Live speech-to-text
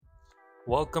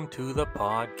Welcome to the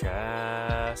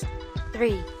podcast.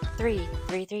 Three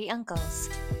uncles.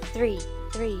 Three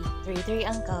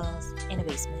uncles in a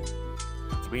basement.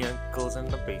 Three Uncles in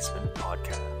the Basement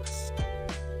podcast.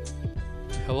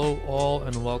 Hello, all,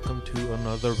 and welcome to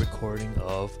another recording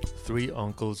of Three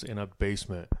Uncles in a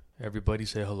Basement. Everybody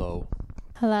say hello.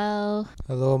 Hello.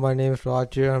 Hello, my name is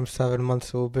Roger. I'm 7 months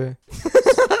sober.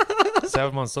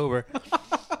 7 months sober.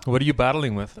 What are you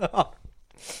battling with?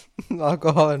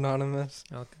 Alcohol Anonymous.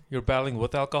 You're battling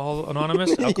with Alcohol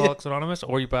Anonymous? Alcoholics Anonymous?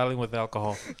 Or are you battling with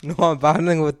alcohol? No, I'm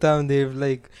battling with them. They've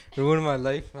ruined my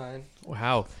life, man.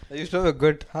 How? I used to have a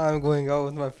good time going out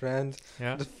with my friends.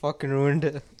 Yeah. Just fucking ruined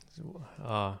it.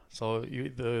 So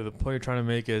the point you're trying to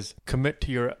make is commit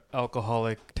to your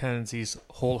alcoholic tendencies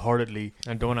wholeheartedly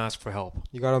and don't ask for help.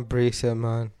 You gotta embrace it,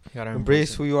 man. You gotta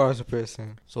Embrace it. who you are as a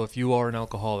person. So if you are an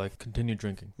alcoholic, continue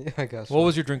drinking. Yeah, I guess. What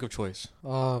was your drink of choice?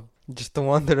 Just the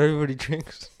one that everybody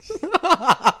drinks.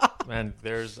 Man,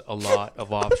 there's a lot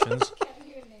of options.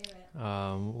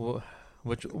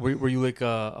 Which were you like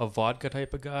a vodka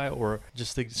type of guy or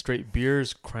just like straight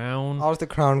beers, Crown, I was the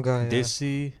Crown guy.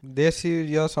 Desi? Desi,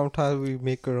 yeah. Sometimes we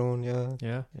make our own,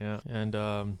 yeah. Yeah. And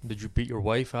did you beat your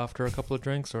wife after a couple of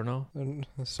drinks or no? And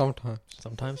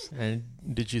sometimes. And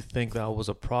did you think that was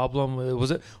a problem?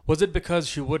 Was it because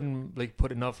she wouldn't like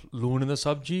put enough loon in the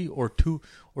sabji or too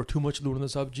much loon in the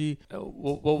sabji?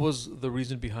 What was the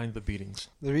reason behind the beatings?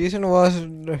 The reason was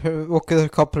there's a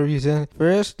couple of reasons.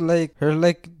 First,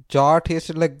 her jar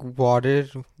tasted like water,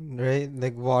 right?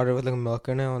 Like water with milk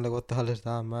in it. I'm like, what the hell is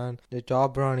that, man? The jar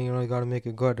brownie, you gotta make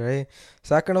it good, right?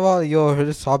 Second of all, her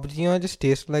sabjiyan just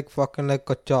taste like fucking like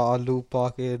kacha aloo pa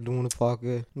ke, loon pa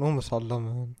ke. No masala,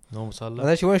 man. No masala? And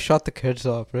then she wanna shut the kids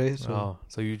up, right?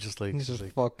 So you just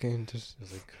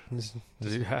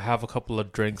have a couple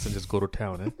of drinks and just go to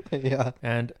town, eh? Yeah.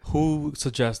 And who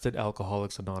suggested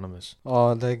Alcoholics Anonymous?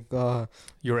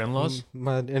 Your in-laws?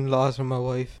 My in-laws and my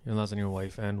wife. Your in-laws and your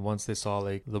wife. And once they saw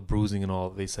like the bruising and all,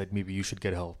 they said maybe you should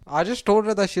get help. I just told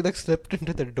her that she slipped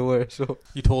into the door, so.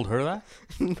 You told her that?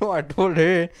 No, I told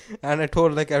her, and I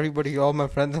told everybody, all my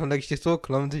friends. I'm like, she's so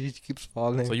clumsy, she keeps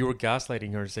falling. So you were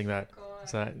gaslighting her, saying that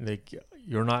like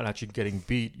you're not actually getting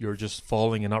beat, you're just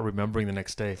falling and not remembering the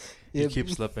next day. You keep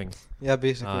slipping. Yeah,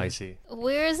 basically. I see.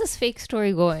 Where is this fake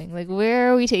story going? Like,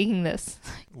 where are we taking this?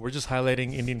 We're just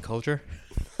highlighting Indian culture.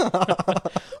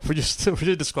 we're just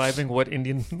describing what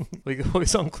Indian what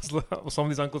some of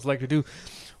these uncles like to do.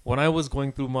 When I was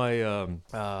going through my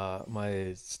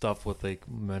my stuff with like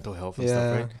mental health and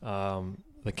stuff, right?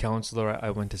 The counselor I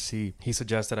went to see, he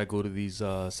suggested I go to these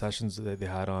sessions that they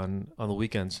had on the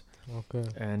weekends. Okay.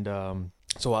 And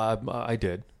so I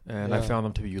did, and I found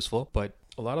them to be useful. But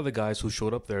a lot of the guys who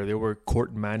showed up there, they were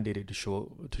court mandated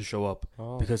to show up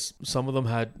because some of them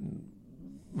had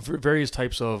various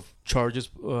types of charges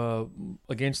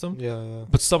against them. Yeah.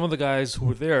 But some of the guys who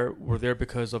were there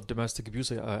because of domestic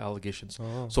abuse allegations.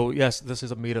 So yes, this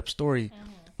is a made up story,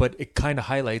 but it kind of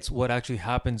highlights what actually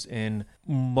happens in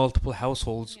multiple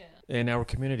households in our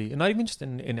community, and not even just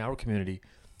in our community,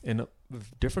 in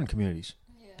different communities.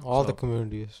 All the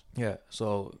communities. Yeah.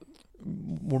 So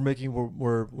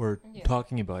we're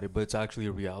talking about it, but it's actually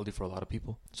a reality for a lot of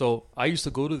people. So I used to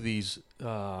go to these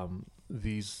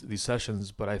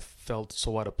sessions, but I felt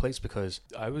so out of place because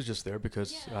I was just there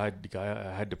because I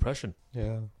had depression.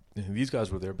 Yeah. And these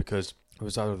guys were there because it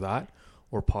was either that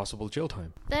or possible jail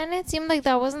time. Then it seemed like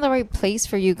that wasn't the right place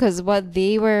for you because what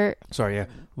they were... Sorry, yeah.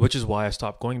 Which is why I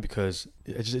stopped going because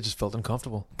it just felt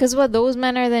uncomfortable. Because what those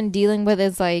men are then dealing with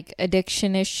is like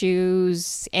addiction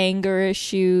issues, anger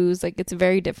issues. Like it's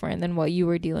very different than what you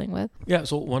were dealing with. Yeah,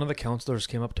 so one of the counselors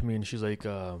came up to me and she's like,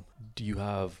 do you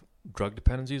have drug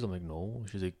dependencies? I'm like, no.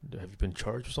 She's like, have you been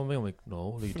charged with something? I'm like,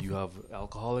 no. Like, do you have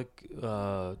alcoholic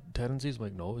tendencies? I'm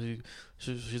like, no.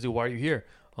 She's like, why are you here?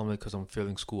 I'm like, because I'm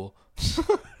failing school.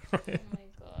 Right? Oh my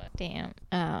god. Damn.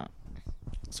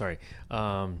 Sorry.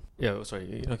 Yeah,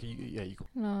 sorry. Okay, you go.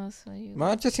 No, so you...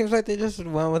 Man, it just seems like they just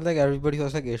went with everybody who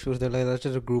has issues. They're like, let's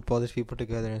just group all these people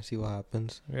together and see what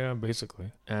happens. Yeah,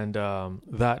 basically. And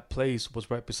that place was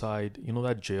right beside,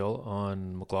 that jail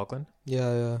on McLaughlin?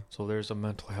 Yeah. So there's a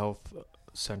mental health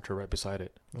center right beside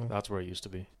it. That's where it used to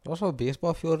be. Also a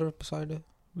baseball field right beside it.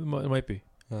 It might be.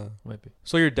 Yeah. Might be.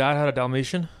 So your dad had a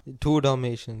Dalmatian? 2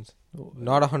 Dalmatians.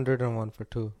 Not 101 for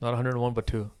 2. Not 101, but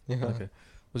 2. Yeah. Okay.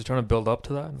 Was he trying to build up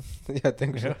to that? Yeah, I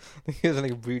think so. I think he was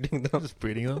breeding them. Just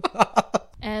breeding them?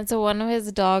 And so one of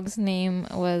his dogs' name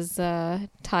was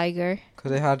Tiger.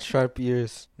 Because they had sharp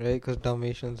ears, right? Because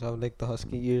Dalmatians have the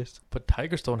husky ears. But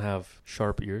tigers don't have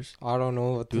sharp ears. I don't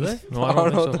know what Do they? No, I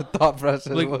don't know what the thought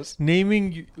process was.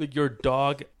 Naming your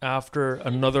dog after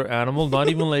another animal, not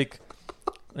even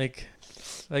like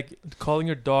calling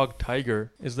your dog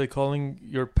Tiger is like calling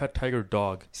your pet tiger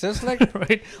dog. Since like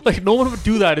Right? Like no one would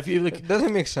do that if you like. it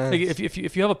doesn't make sense. Like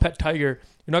if you have a pet tiger,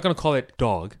 you're not gonna call it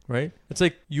dog, right? It's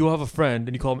like you have a friend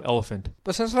and you call him elephant.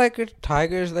 But since like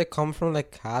tigers like come from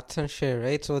like cats and shit,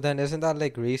 right? So then isn't that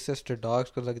like racist to dogs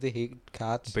because like they hate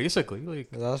cats? Basically,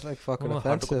 like That's like fucking well,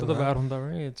 offensive. Man.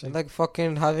 right? It's And like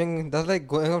fucking having that's like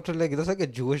going up to like that's like a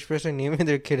Jewish person naming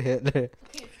their kid Hitler.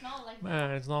 It's not like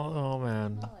man, it's not. Oh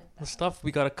man, the stuff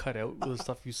we gotta cut out. The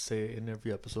stuff you say in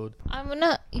every episode. I'm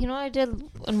gonna, you know what I did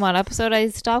in one episode? I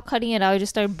stopped cutting it out. I just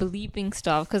started bleeping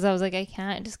stuff because I was like, I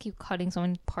can't just keep cutting so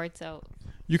many parts out.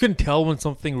 You can tell when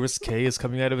something risque is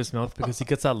coming out of his mouth because he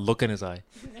gets that look in his eye.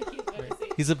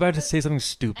 He's about to say something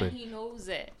stupid. And he knows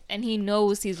it. And he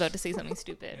knows he's about to say something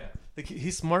stupid. Yeah. Like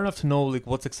he's smart enough to know like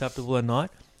what's acceptable and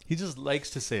not. He just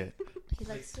likes to say it. He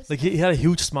likes to Like he had a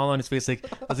huge smile on his face. Like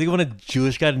I think when a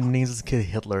Jewish guy names his kid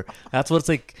Hitler, that's what it's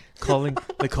like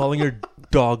calling your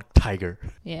dog Tiger.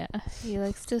 Yeah, he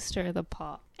likes to stir the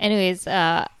pot. Anyways,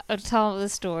 I'll tell the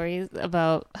story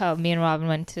about how me and Robin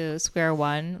went to Square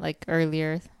One like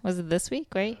earlier. Was it this week,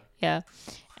 right? Yeah.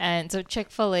 And so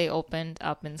Chick-fil-A opened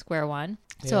up in Square One.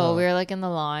 So Yeah. we were like in the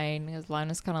line. His line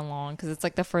was kind of long because it's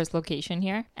like the first location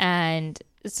here. And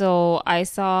so I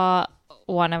saw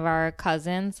one of our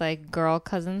cousins, like girl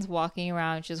cousins, walking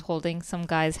around. She's holding some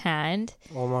guy's hand.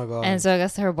 Oh my god. And so I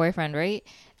guess her boyfriend, right?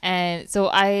 And so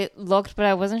I looked, but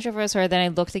I wasn't sure if it was her. Then I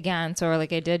looked again. So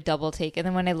like I did double take. And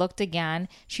then when I looked again,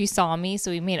 she saw me.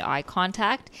 So we made eye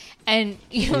contact. And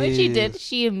you know what she did?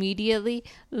 She immediately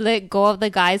let go of the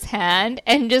guy's hand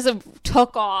and just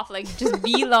took off, like just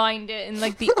beelined it in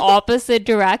like the opposite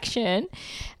direction.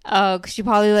 'Cause she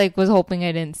probably like was hoping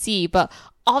I didn't see. But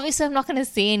obviously I'm not going to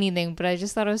say anything, but I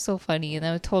just thought it was so funny. And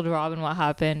then I told Robin what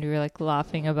happened. We were like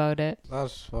laughing about it.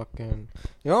 That's fucking.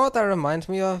 You know what that reminds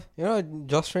me of? You know,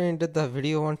 Justin did that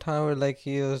video one time where like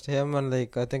he was him and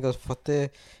like I think it was Fateh,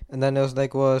 and then it was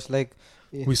like.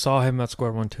 We saw him at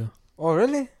Square One too. Oh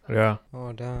really? Yeah.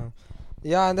 Oh damn.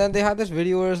 Yeah, and then they had this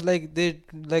video where it's like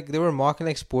they were mocking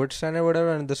like Sports Center or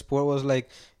whatever, and the sport was like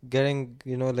getting,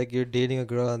 you know, like you're dating a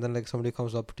girl and then like somebody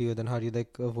comes up to you, then how do you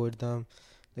like avoid them?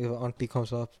 Like if an auntie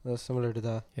comes up, that's similar to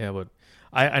that. Yeah, but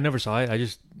I never saw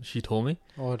it. She told me.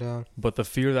 Oh damn. But the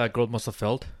fear that girl must have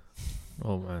felt,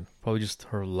 oh man, probably just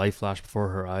her life flashed before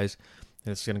her eyes.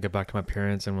 And it's gonna get back to my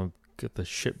parents and we'll get the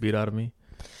shit beat out of me.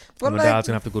 But And my like, dad's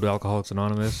gonna have to go to Alcoholics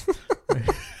Anonymous.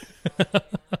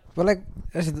 but like,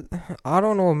 I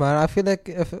don't know, man. I feel like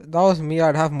if that was me,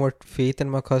 I'd have more faith in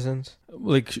my cousins.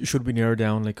 Like, should we narrow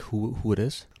down like who it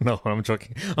is? No, I'm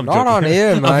joking. I'm Not joking. on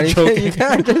air, man. I'm joking. You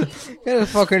can't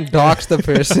just fucking dox the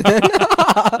person.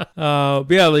 But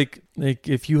yeah, like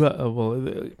if you well,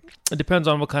 it depends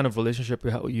on what kind of relationship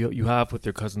you have with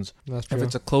your cousins. That's If true.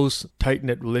 it's a close,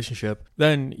 tight-knit relationship,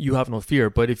 then you have no fear.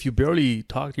 But if you barely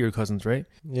talk to your cousins, right?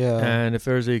 Yeah. And if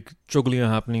there's a juggling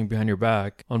happening behind your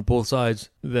back on both sides,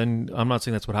 then I'm not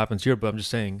saying that's what happens here, but I'm just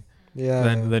saying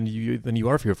Yeah. then you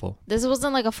are fearful. This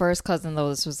wasn't like a first cousin though.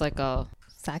 This was like a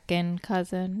second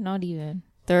cousin, not even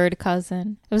third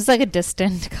cousin. It was like a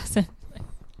distant cousin.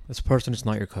 This person is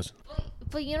not your cousin.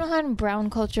 But you know how in brown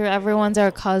culture everyone's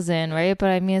our cousin, right?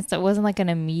 But I mean, it wasn't like an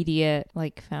immediate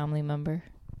like family member.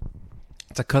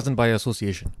 It's a cousin by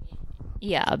association.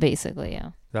 Yeah, basically, yeah.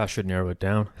 That should narrow it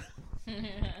down.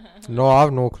 No, I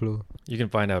have no clue. You can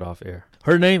find out off air.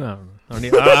 Her name? I don't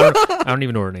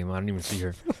even know her name. I don't even see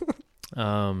her.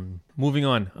 Moving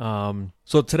on.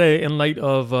 So today, in light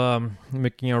of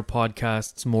making our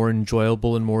podcasts more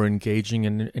enjoyable and more engaging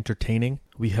and entertaining,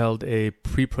 we held a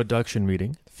pre-production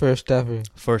meeting. First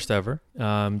ever.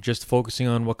 Just focusing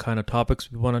on what kind of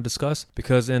topics we want to discuss,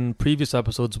 because in previous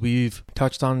episodes we've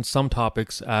touched on some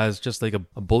topics as just like a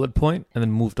bullet point and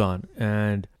then moved on,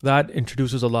 and that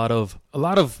introduces a lot of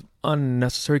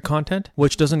unnecessary content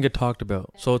which doesn't get talked about.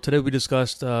 So today we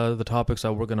discussed the topics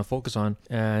that we're going to focus on,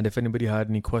 and if anybody had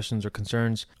any questions or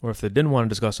concerns, or if they didn't want to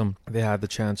discuss them, they had the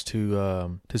chance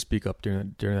to speak up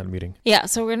during that meeting. Yeah,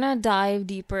 so we're gonna dive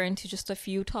deeper into just a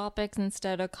few topics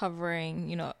instead of covering,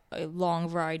 you know, a long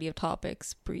variety of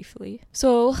topics briefly.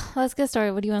 So let's get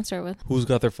started. What do you want to start with? Who's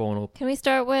got their phone open? Can we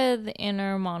start with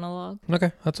inner monologue?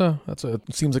 Okay,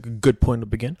 it seems like a good point to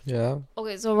begin. Yeah.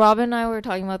 Okay, so Rob and I were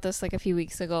talking about this like a few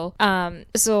weeks ago.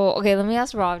 So okay, let me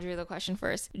ask Roger the question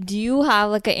first. Do you have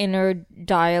like an inner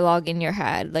dialogue in your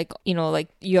head? Like, you know, like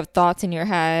you have thoughts in your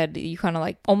head, you kind of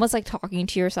like almost like talking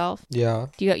to yourself? Yeah.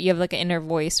 You have like an inner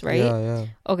voice, right? Yeah.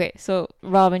 Okay, so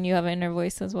Robin, you have an inner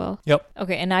voice as well? Yep.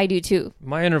 Okay, and I do too.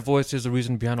 My inner voice is the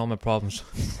reason behind all my problems.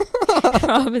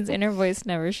 Robin's inner voice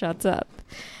never shuts up.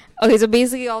 Okay, so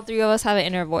basically all three of us have an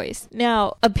inner voice.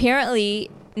 Now,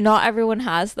 apparently, not everyone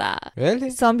has that. Really?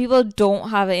 Some people don't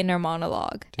have an inner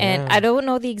monologue. And Damn. I don't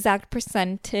know the exact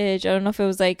percentage. I don't know if it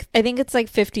was like, I think it's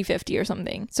like 50-50 or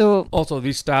something. So Also,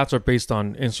 these stats are based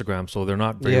on Instagram, so they're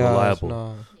not very Yeah, it's reliable.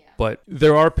 not. But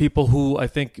there are people who I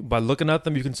think by looking at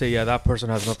them, you can say, yeah, that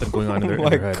person has nothing going on in their, Oh in my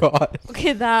their head. god.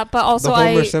 okay, that, but also The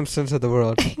Homer Simpsons of the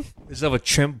world. They just have a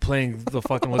chimp playing the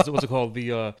fucking, what's it called?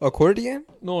 The, Accordion?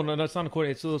 no, that's not a chord.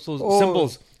 It's those Oh,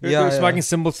 symbols. They're yeah. smacking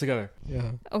symbols together.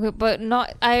 Yeah. Okay, but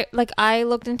not I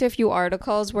looked into a few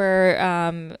articles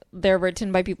where they're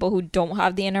written by people who don't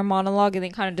have the inner monologue, and they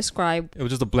kind of describe It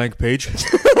was just a blank page.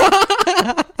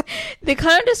 they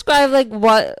kind of describe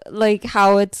like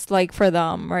how it's like for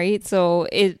them, right? So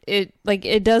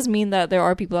it does mean that there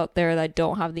are people out there that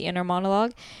don't have the inner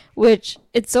monologue, which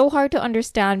it's so hard to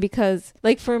understand because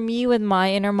like for me with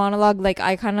my inner monologue, like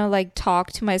I kind of like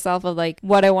talk to myself of like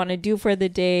what I want to do for the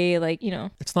day, like, you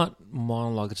know. It's not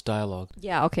monologue, it's dialogue.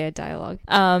 Yeah, okay, a dialogue.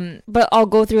 But I'll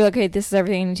go through like, okay, this is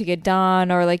everything I need to get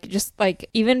done, or like just like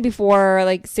even before,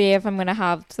 like say if I'm gonna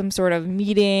have some sort of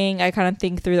meeting, I kind of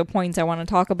think through the points I want to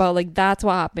talk about. Like that's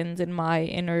what happens in my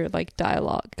inner like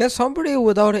dialogue. Can somebody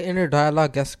without an inner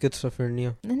dialogue get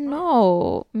schizophrenia?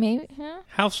 No, maybe. Huh?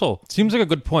 How so? Seems like a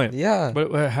good point. Yeah.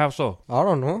 But how so? I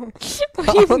don't know. What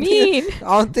do you don't mean?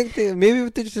 I don't think they. Maybe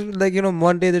if they just like, you know,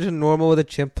 one day they're just normal with a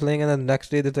chimp playing, and then the next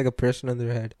day there's like a person in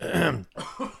their head.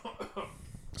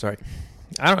 Sorry.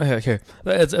 I don't. Okay,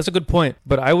 that's a good point.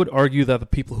 But I would argue that the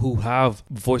people who have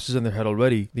voices in their head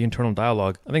already, the internal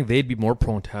dialogue, I think they'd be more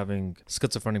prone to having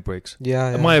schizophrenic breaks.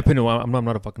 Yeah. In my opinion, I'm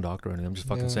not a fucking doctor or anything. I'm just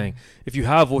fucking saying, if you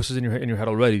have voices in your head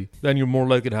already, then you're more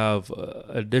likely to have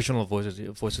additional voices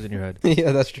in your head.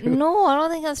 Yeah, that's true. No, I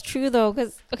don't think that's true though.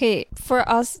 Because okay, for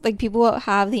us, like people who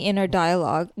have the inner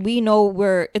dialogue, we know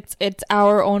it's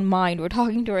our own mind. We're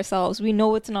talking to ourselves. We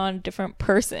know it's not a different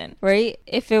person, right?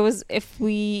 If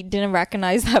we didn't recognize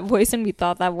that voice and we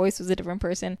thought that voice was a different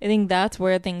person, I think that's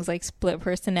where things like split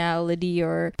personality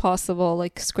or possible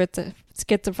like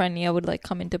schizophrenia would like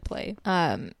come into play.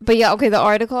 But yeah, okay, the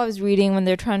article I was reading, when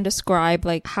they're trying to describe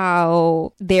like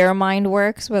how their mind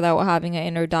works without having an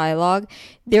inner dialogue,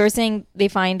 they were saying they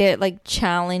find it like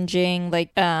challenging,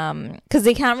 like because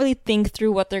they can't really think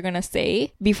through what they're gonna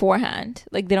say beforehand.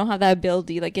 Like they don't have that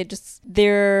ability. Like it just,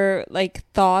 their like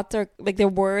thoughts or like their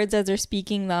words as they're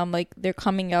speaking them, like they're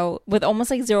coming out with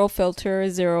almost like zero filter,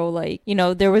 zero like, you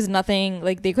know, there was nothing,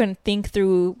 like they couldn't think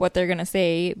through what they're gonna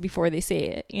say before they say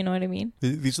it. You know what I mean?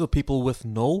 These are the people with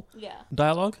no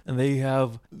dialogue, and they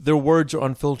have their words are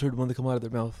unfiltered when they come out of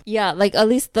their mouth. Yeah, like at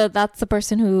least that's the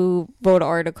person who wrote an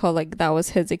article. Like that was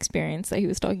his experience that he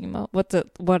was talking about.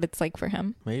 What it's like for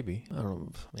him. Maybe, I don't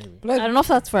know. Maybe. But I don't know if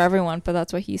that's for everyone, but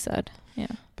that's what he said. Yeah.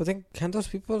 But then can those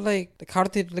people like how do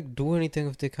they like do anything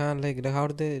if they can't like how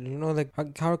do they, you know, like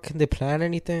how can they plan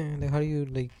anything? Like how do you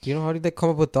like, you know, how do they come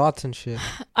up with thoughts and shit?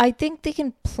 I think they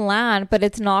can plan, but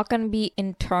it's not going to be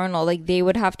internal. Like they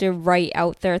would have to write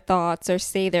out their thoughts or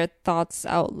say their thoughts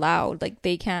out loud. Like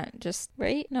they can't just,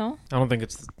 right? No. I don't think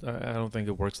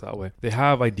it works that way. They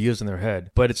have ideas in their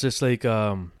head, but it's just like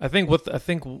I think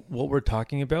what we're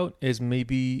talking about is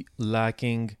maybe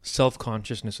lacking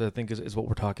self-consciousness. I think is what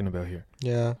we're talking about here.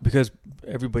 Yeah. Because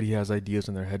everybody has ideas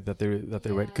in their head that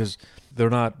they write, because they're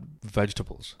not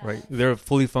vegetables, right? They're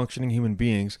fully functioning human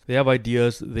beings. They have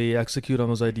ideas. They execute on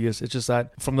those ideas. It's just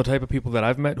that from the type of people that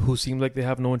I've met who seem like they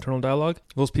have no internal dialogue,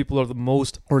 those people are the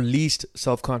most or least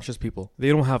self-conscious people. They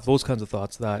don't have those kinds of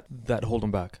thoughts that hold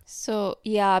them back. So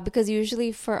yeah, because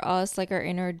usually for us, like our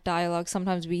inner dialogue,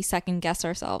 sometimes we second guess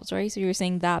ourselves, right? So you're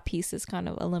saying that piece is kind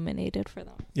of eliminated for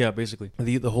them. Yeah, basically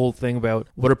the whole thing about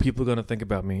what are people going to think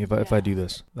about me if I do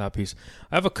this, that piece.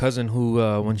 I have a cousin who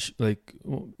when she like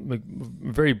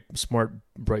very smart,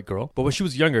 bright girl, but when she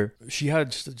was younger, she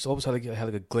always had like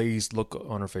a glazed look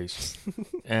on her face,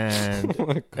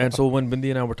 and and so when Bindi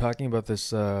and I were talking about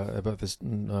this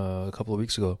a couple of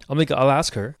weeks ago, I'm like, I'll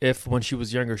ask her if when she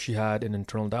was younger she had an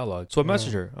internal dialogue. So I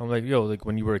messaged her. I'm like, yo, like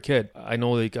when you were a kid, I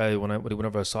know like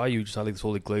whenever I saw you just had like this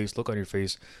whole like glazed look on your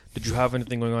face. Did you have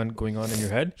anything going on in your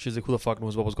head? She's like, who the fuck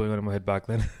knows what was going on in my head back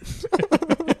then?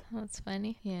 That's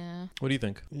funny. Yeah. What do you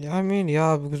think? Yeah, I mean,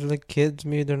 yeah, because like kids,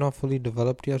 maybe they're not fully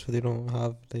developed yet, so they don't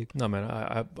have like. No, man,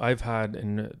 I've had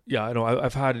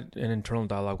I've had an internal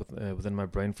dialogue within my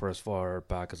brain for as far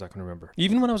back as I can remember.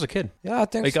 Even when I was a kid. Yeah, I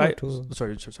think like so too.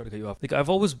 Sorry to cut you off. Like I've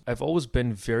always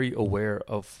been very aware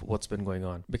of what's been going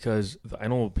on, because I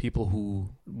know people who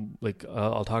like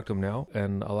I'll talk to them now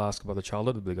and I'll ask about the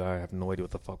childhood. They'll be like, I have no idea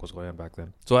what the fuck was going on back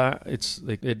then. So it's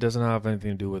like it doesn't have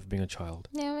anything to do with being a child.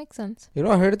 Yeah, makes sense. You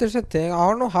know, I heard there's a thing. I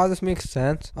don't know how this makes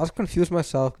sense. I was confused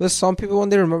myself. There's some people when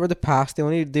they remember the past,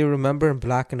 they remember in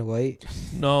black and white.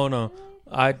 No.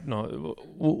 I no.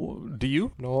 Do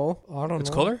you? No, I don't know. It's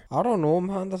color? I don't know,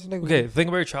 man. That's like Okay, think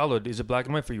about your childhood. Is it black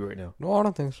and white for you right now? No, I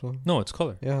don't think so. No, it's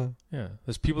color. Yeah, Yeah.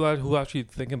 There's people out who actually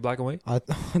think in black and white.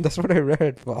 that's what I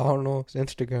read, but I don't know. It's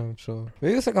Instagram, so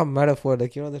maybe it's like a metaphor.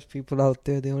 Like, you know, there's people out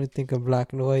there, they only think of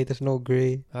black and white. There's no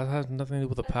gray. That has nothing to do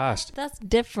with the past. That's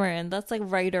different. That's like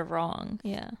right or wrong.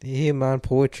 Yeah. Hey, man,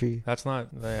 poetry. That's not.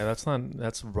 Yeah,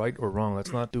 that's right or wrong.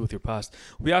 That's not do with your past.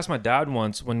 We asked my dad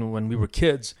once when we were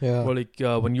kids. Yeah. Well, like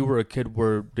when you were a kid,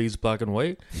 were days black and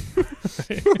white?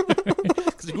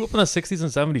 Because you grew up in the 60s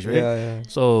and 70s, right? Yeah, yeah.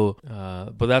 So,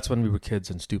 but that's when we were kids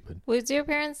and stupid. Was your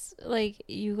parents like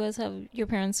you guys have your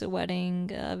parents' wedding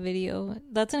video?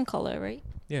 That's in color, right?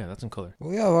 Yeah, that's in color.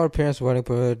 We have our parents' wedding,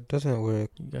 but it doesn't work.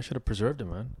 You guys should have preserved it,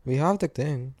 man. We have the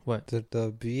thing. What? The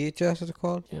VHS is it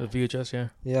called? Yeah, the VHS, yeah.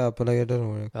 Yeah, but like it doesn't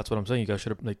work. That's what I'm saying. You guys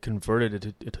should have like converted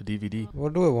it to DVD.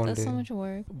 We'll do it one That's day. so much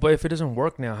work. But if it doesn't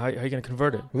work now, how are you gonna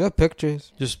convert it? We have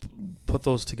pictures. Just put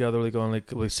those together like on like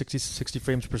 60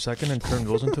 frames per second and turn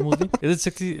those into a movie. Is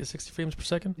it 60 frames per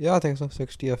second? Yeah, I think so.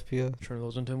 60 FPS. Turn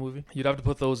those into a movie. You'd have to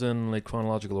put those in like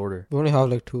chronological order. We only have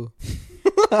like 2.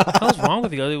 What's wrong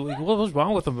with you guys? What was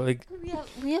wrong with them? Like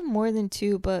We have more than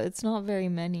 2, but it's not very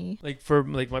many. for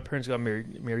my parents got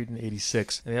married in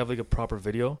 '86, and they have like a proper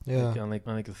video. Yeah. Like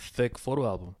on like a thick photo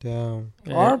album. Damn.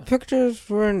 Yeah. Our pictures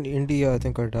were in India, I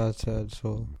think our dad said.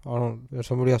 So I don't.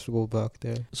 Somebody has to go back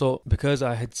there. So because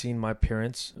I had seen my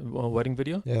parents' wedding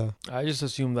video, Yeah. I just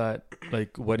assumed that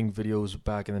like wedding videos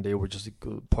back in the day were just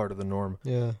like, part of the norm.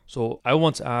 Yeah. So I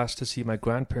once asked to see my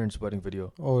grandparents' wedding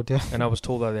video, Oh, damn. and I was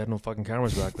told that they had no fucking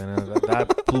cameras back then, and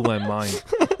that blew my mind.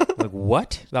 Like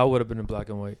what? That would have been in black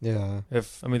and white. Yeah.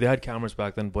 If I mean they had cameras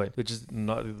back then, but it just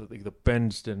not like the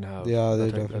Bends didn't have. Yeah, they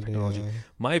that type of definitely. technology. Yeah.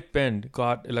 My Bend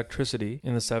got electricity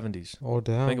in the 70s. Oh,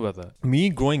 damn. Think about that. Me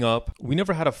growing up, we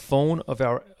never had a phone of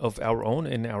our own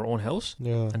in our own house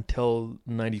Yeah. until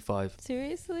 95.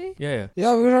 Seriously? Yeah.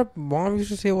 Yeah, because our mom used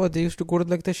to say what they used to go to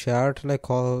like the share to like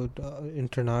call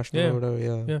international Yeah. or whatever.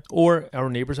 Yeah. Yeah. Or our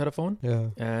neighbors had a phone. Yeah.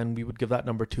 And we would give that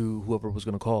number to whoever was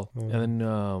going to call. Mm. And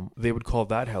then they would call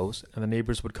that house, and the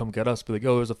neighbors would come get us, be like,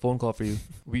 "Oh, there's a phone call for you."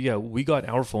 We got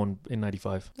our phone in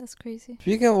 95. That's crazy.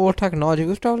 Speaking of old technology, we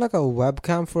used to have like a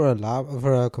webcam for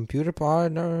a computer, but I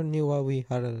never knew why we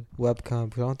had a webcam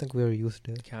because I don't think we ever used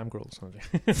it. Cam girls.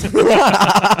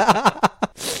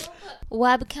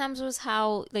 Webcams was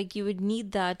how like you would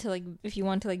need that to like if you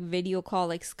want to like video call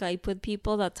like Skype with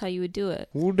people. That's how you would do it.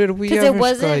 Who did we Because ever it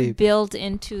wasn't Skype? built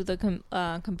into the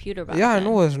computer back Yeah, I then.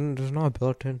 know it's not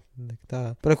built in like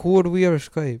that. But like, who would we ever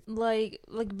Skype? Like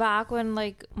back when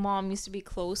like mom used to be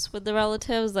close with the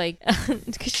relatives, like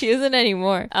because she isn't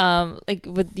anymore. Like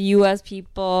with the U.S.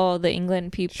 people, the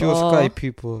England people. She was Skype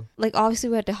people. Like obviously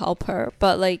we had to help her,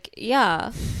 but like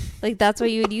yeah, like that's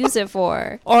what you would use it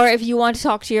for. Or if you want to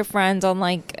talk to your friends on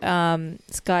like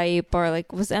Skype or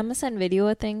like was MSN video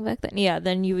a thing back then? Yeah,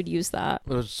 then you would use that.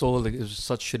 But it was so like it was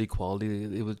such shitty quality.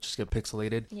 It would just get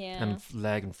pixelated Yeah. and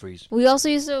lag and freeze. We also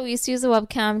used to use the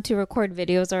webcam to record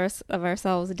videos of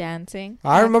ourselves dancing.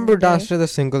 I back remember in the day. dancing to the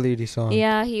Single Lady song.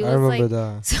 Yeah, he was I remember like.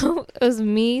 that. So it was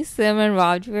me, Sim, and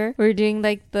Roger. We were doing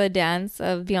like the dance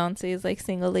of Beyonce's like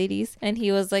single ladies, and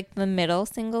he was like the middle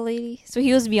single lady. So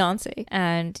he was Beyonce,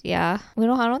 and yeah, I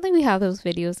don't think we have those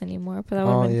videos anymore, but that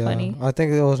would have been yeah. funny. I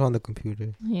think it was on the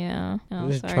computer. Yeah. Oh,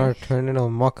 Just sorry. turning a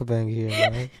mukbang here,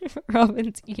 man.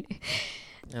 Robin's eating.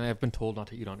 And I've been told not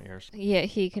to eat on airs. Yeah,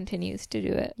 he continues to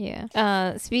do it.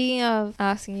 Yeah. Speaking of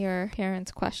asking your parents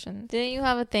questions, didn't you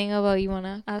have a thing about you want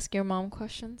to ask your mom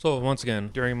questions? So once again,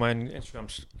 during my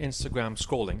Instagram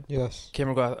scrolling, Yes. came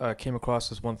across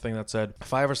this one thing that said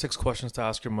 5 or 6 questions to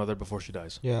ask your mother before she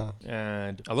dies. Yeah.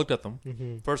 And I looked at them.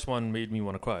 Mm-hmm. First one made me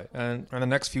want to cry, and the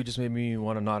next few just made me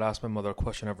want to not ask my mother a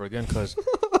question ever again because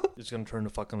it's gonna turn to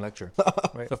fucking lecture.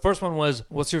 Right. The first one was,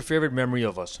 "What's your favorite memory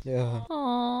of us?" Yeah.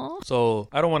 Aww. So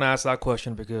I don't want to ask that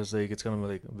question because like it's gonna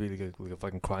be like a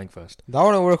fucking crying fest. That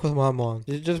wouldn't work with my mom.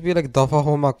 It'd just be like dafa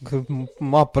ho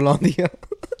ma palandi.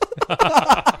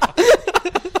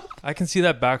 I can see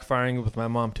that backfiring with my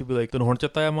mom to be like, "Tunu hon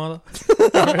chatta hai mala?"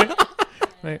 Right?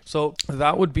 Right. So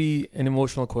that would be an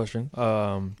emotional question.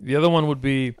 The other one would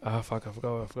be I forgot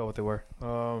what they were.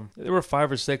 There were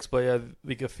 5 or 6, but yeah,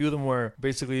 like a few of them were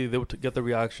basically they would get the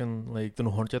reaction like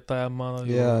 "Tunu hon chatta hai mala?"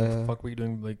 Yeah, What yeah. the fuck were you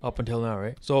doing like up until now,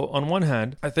 right? So on one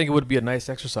hand, I think it would be a nice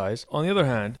exercise. On the other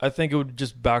hand, I think it would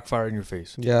just backfire in your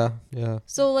face. Yeah. Yeah.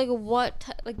 So like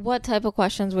what type of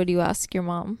questions would you ask your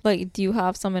mom? Like, do you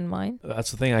have some in mind? That's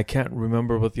the thing. I can't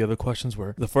remember what the other questions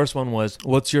were. The first one was,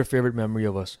 "What's your favorite memory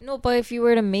of us?" No, but if you were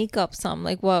were to make up some,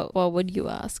 like what would you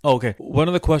ask? Oh, okay. One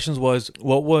of the questions was,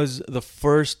 what was the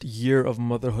first year of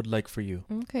motherhood like for you?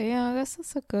 Okay, yeah, I guess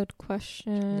that's a good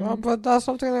question. No, but that's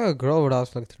something like a girl would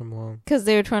ask like to their mom. Because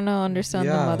they were trying to understand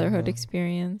the Yeah, motherhood yeah.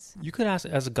 experience. You could ask,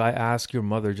 as a guy, ask your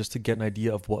mother just to get an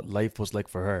idea of what life was like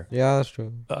for her. Yeah, that's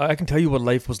true. I can tell you what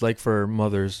life was like for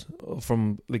mothers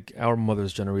from like our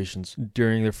mothers' generations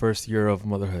during their first year of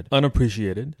motherhood.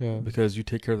 Unappreciated, Yeah. because you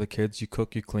take care of the kids, you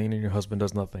cook, you clean, and your husband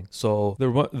does nothing. So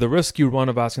the risk you run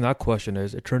of asking that question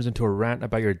is it turns into a rant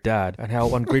about your dad and how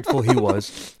ungrateful he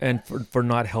was and for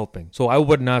not helping. So I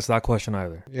wouldn't ask that question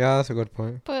either. Yeah, that's a good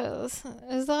point. But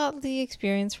is that the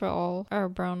experience for all our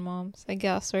brown moms? I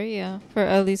guess, right? Yeah, for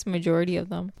at least majority of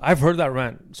them. I've heard that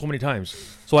rant so many times,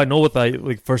 so I know what the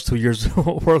like first 2 years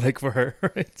were like for her.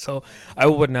 Right? So I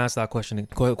wouldn't ask that question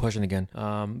again.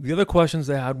 The other questions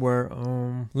they had were,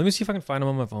 let me see if I can find them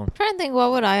on my phone. I'm trying to think,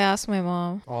 what would I ask my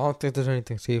mom? I don't think there's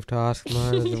anything safe to ask,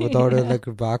 man, without it like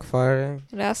backfiring.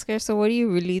 I'd ask her, so what do you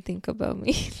really think about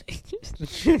me?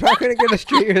 You're not gonna get a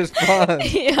straight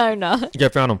response. Yeah, I'm not. Yeah, I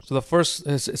found them. So the first,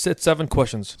 it's 7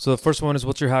 questions. So the first one is,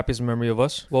 what's your happiest memory of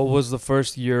us? What was the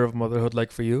first year of motherhood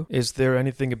like for you? Is there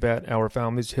anything about our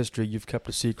family's history you've kept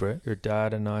a secret? Your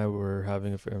dad and I were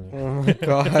having a family. Oh my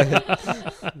god,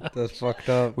 that's fucked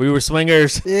up. We were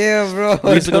swingers. Yeah, bro.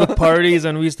 We used to go to parties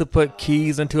and we used to put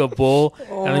keys into a bowl.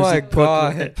 Oh and we used my to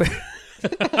god.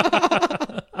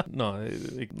 No,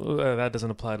 that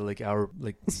doesn't apply to like our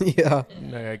like Yeah.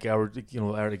 like our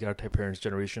our type parents'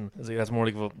 generation. It's like, that's more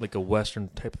like a Western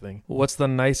type of thing. What's the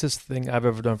nicest thing I've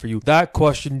ever done for you? That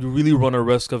question, you really run a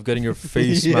risk of getting your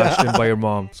face smashed in by your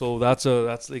mom. So that's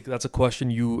a question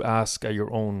you ask at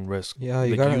your own risk. Yeah,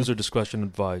 you like gotta user discretion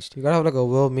advised. You gotta have like a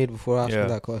will made before asking Yeah.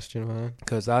 that question, man.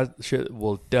 Because that shit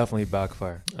will definitely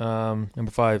backfire.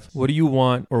 Number 5. What do you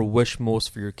want or wish most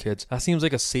for your kids? That seems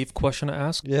like a safe question to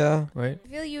ask, Yeah. right? I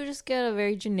feel like you just get a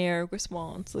very generic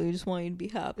response. So they just want you to be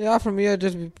happy. Yeah, for me,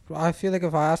 I feel like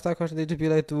if I asked that question, they'd just be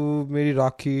like, "Tu meri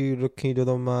rakhi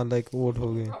do man, like old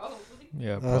ho gaye."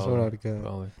 Yeah, That's probably. what I'd get.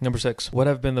 Probably. Number 6. What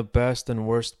have been the best and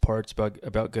worst parts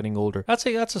about getting older? That's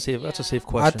a safe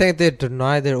question. I think they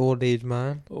deny their old age,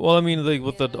 man. Well, I mean, like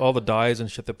with all the dyes and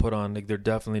shit they put on, like they're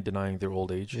definitely denying their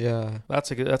old age. Yeah.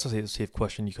 That's a safe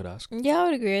question you could ask. Yeah, I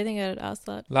would agree. I think I'd ask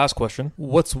that. Last question.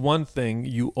 What's one thing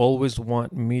you always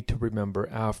want me to remember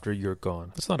after you're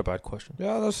gone? That's not a bad question.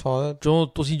 Yeah, that's solid. ਜੋ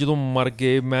ਤੁਸੀਂ ਜਦੋਂ ਮਰ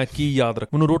ਗਏ ਮੈਂ ਕੀ ਯਾਦ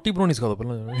ਰੱਖ ਮੈਨੂੰ ਰੋਟੀ ਬਣਾਉਣੀ ਸਿਖਾ ਦਿਓ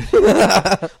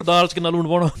ਪਹਿਲਾਂ ਦਾਲ ਚ ਕਿੰਨਾ ਲੂਣ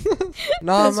ਪਾਉਣਾ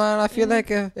No, man, I feel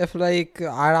like if like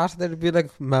I'd ask, they'd be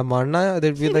like, "मैं मरना है,"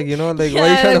 they'd be like, you know, like,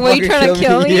 Yeah, why you like, trying to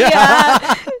kill me?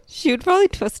 Yeah. She would probably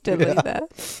twist it like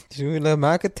that. She'd be like,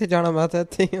 मैं कित्थे जाना, मैं तो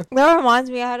इत्थे ही हूँ. That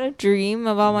reminds me, I had a dream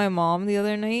about my mom the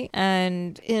other night,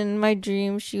 and in my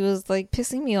dream, she was like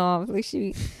pissing me off. Like she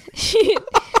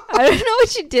I don't know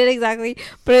what she did exactly,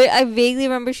 but I vaguely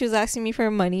remember she was asking me for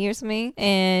money or something,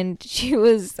 and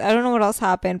I don't know what else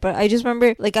happened, but I just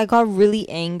remember like I got really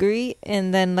angry,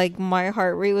 and then like my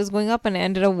heart rate was going up, and I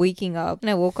ended up waking up, and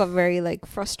I woke up very like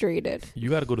frustrated. You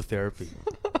gotta go to therapy.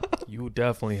 You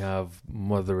definitely have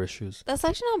mother issues. That's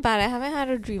actually not bad. I haven't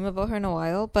had a dream about her in a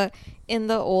while, but in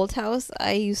the old house,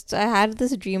 I had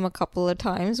this dream a couple of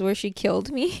times where she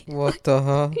killed me. What the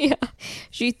hell? Yeah.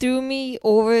 She threw me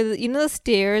over the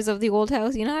stairs of the old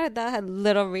house. You know how that had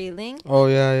little railing? Oh,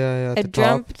 yeah. I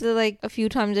dreamt like a few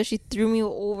times that she threw me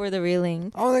over the railing.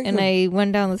 And I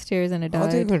went down the stairs and I I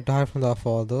don't think died. you would die from that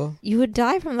fall, though. You would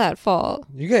die from that fall.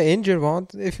 You get injured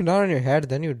once. If you're not on your head,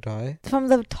 then you die.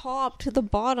 From the top to the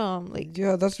bottom. Like,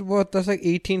 Yeah, that's like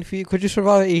 18 feet. Could you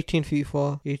survive 18 feet fall?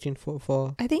 18 foot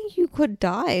fall? I think you could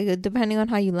die depending on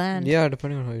how you land. Yeah,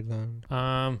 depending on how you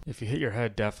land. If you hit your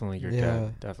head, definitely you're Yeah.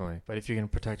 dead. Definitely. But if you can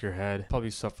protect your head, probably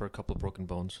suffer a couple of broken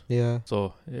bones. Yeah. So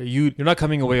you're not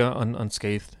coming away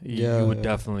unscathed. You would Yeah.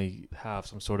 definitely have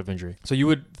some sort of injury. So you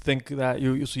would think that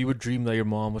you would dream that your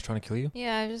mom was trying to kill you.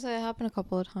 Yeah, it happened a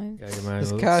couple of times. Yeah, man.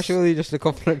 Just casually, just a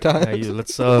couple of times.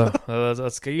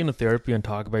 Let's get you into therapy and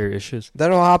talk about your issues.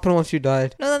 Then what happened once you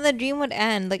died? No, then the dream would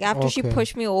end. Like after she Okay.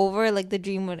 pushed me over, like the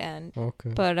dream would end.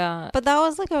 Okay. But that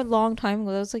was like a long time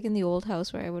ago. That was like in the old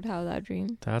house where I would have that dream.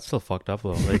 That's still fucked up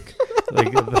though.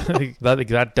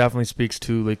 That definitely speaks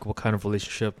to like what kind of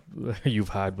relationship you've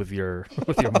had with your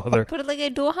mother, But like I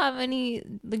don't have any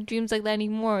like dreams like that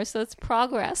anymore. So it's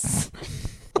progress.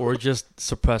 or just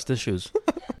suppressed issues.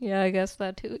 Yeah, I guess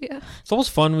that too. Yeah. It's almost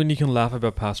fun when you can laugh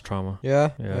about past trauma. Yeah,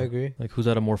 Yeah. I agree. Like who's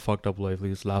had a more fucked up life? Like,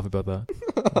 just laugh about that.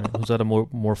 Right? Who's had a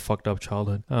more fucked up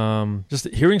childhood? Just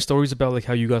hearing stories about like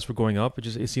how you guys were growing up,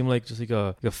 it seemed like just like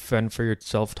a fend for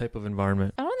yourself type of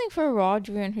environment. I don't think for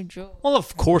Rodri and Hajot. Well,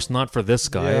 of course not for this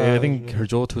guy. Yeah, I think yeah.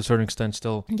 Herjol to a certain extent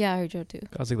still. Yeah, Hajot too.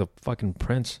 Guy's like the fucking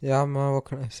prince. Yeah, man, what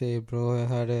can I say, bro?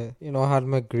 I had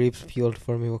my grapes peeled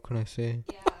for me. What can I say?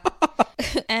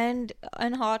 and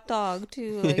hot dog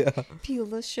too. Like Yeah. peel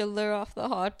the schiller off the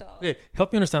hot dog. Okay,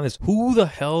 help me understand this. Who the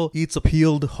hell eats a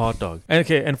peeled hot dog? And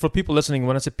okay, and for people listening,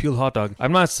 when I say peeled hot dog,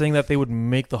 I'm not saying that they would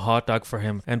make the hot dog for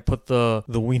him and put the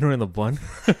wiener in the bun.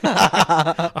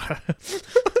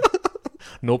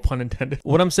 No pun intended.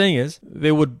 What I'm saying is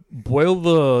they would boil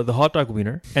the hot dog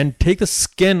wiener and take the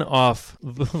skin off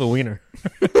the wiener.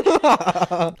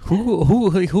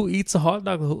 Who eats a hot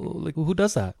dog? Who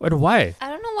does that? And why? I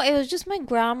don't know why. It was just my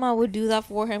grandma would do that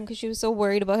for him because she was so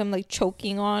worried about him like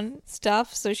choking on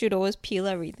stuff. So she would always peel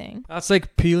everything. That's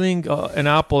like peeling an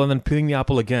apple and then peeling the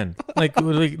apple again. No,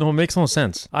 it makes no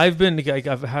sense. I've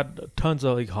had tons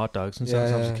of like hot dogs since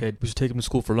I was a kid. We used to take them to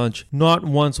school for lunch. Not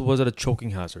once was it a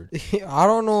choking hazard. I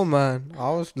don't know, man.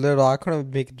 I was little. I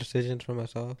couldn't make decisions for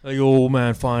myself. Like, oh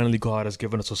man, finally God has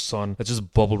given us a son. Let's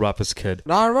just bubble wrap this kid.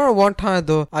 Now I remember one time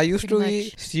though, I used Pretty to much.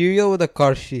 eat cereal with a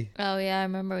karshi. Oh yeah, I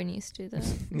remember when you used to do that.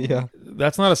 Yeah.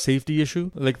 That's not a safety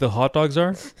issue like the hot dogs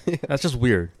are. That's just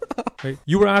weird. Right?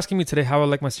 You were asking me today how I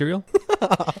like my cereal.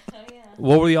 Oh yeah.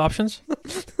 What were the options?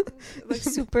 Like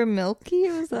super milky,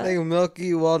 was that? Like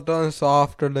milky, well done,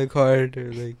 soft, or like hard,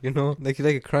 or like, you like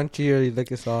a crunchy, or you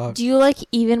like it soft. Do you like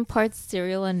even parts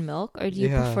cereal and milk, or do you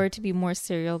Yeah. prefer to be more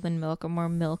cereal than milk, or more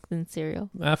milk than cereal?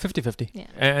 50-50. Yeah.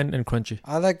 And crunchy.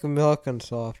 I like milk and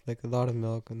soft, like a lot of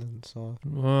milk and then soft.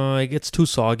 It gets too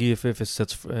soggy if it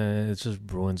sits. It just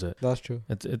ruins it. That's true.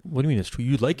 What do you mean it's too?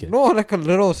 You like it? No, like a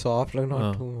little soft, like not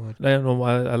Oh. too much. I don't know.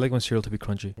 I like my cereal to be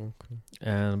crunchy. Okay.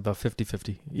 And about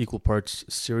 50-50. Equal parts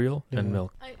cereal and Yeah.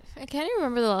 milk. I can't even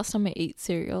remember the last time I ate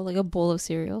cereal, like a bowl of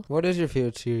cereal. What is your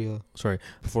favorite cereal? Sorry,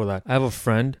 before that. I have a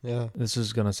friend. Yeah. This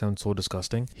is going to sound so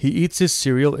disgusting. He eats his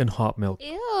cereal in hot milk.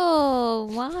 Ew,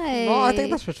 why? No, I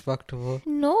think that's respectable.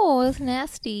 No, it's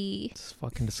nasty. It's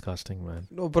fucking disgusting, man.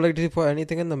 No, but like, did you put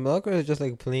anything in the milk, or is it just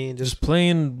like plain? Just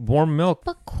plain warm milk.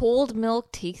 But cold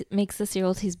milk makes the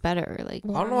cereal taste better. Like I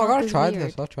don't warm know. I milk gotta is try weird.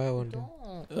 this. I'll try it one day.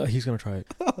 Don't. He's going to try it.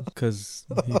 Because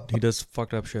he does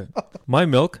fucked up shit. My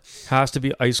milk has to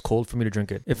be ice cold for me to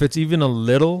drink it. If it's even a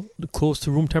little close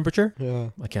to room temperature, Yeah.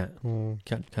 I can't. Oh.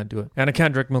 Can't do it. And I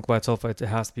can't drink milk by itself. It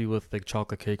has to be with like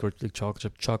chocolate cake or like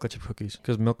chocolate chip cookies.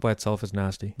 Because milk by itself is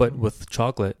nasty. But with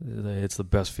chocolate, it's the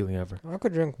best feeling ever. I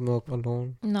could drink milk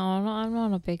alone. No, I'm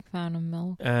not a big fan of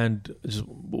milk. And just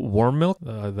warm milk,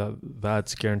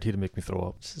 that's guaranteed to make me throw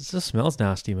up. It just smells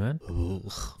nasty, man.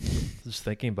 Ugh. Just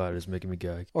thinking about it is making me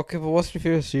gag. Okay, but what's your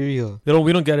favorite cereal?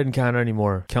 We don't get it in Canada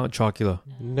anymore. Count Chocula.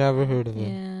 Never heard of it.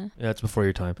 Yeah. Yeah, it's before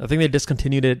your time. I think they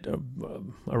discontinued it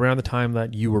around the time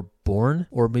that you were born,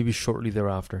 or maybe shortly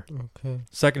thereafter. Okay.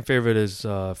 Second favorite is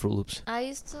Fruit Loops. I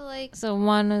used to like, so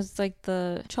one was like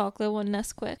the chocolate one,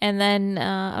 Nesquik. And then,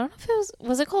 I don't know if it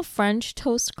was it called French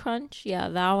Toast Crunch? Yeah,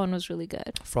 that one was really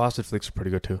good. Frosted Flakes are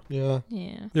pretty good too. Yeah.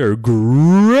 Yeah. They're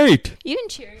great. Even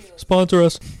Cheerios. Sponsor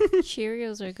us.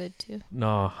 Cheerios are good too.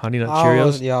 No, Honey Nut I Cheerios.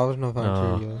 was no fan No.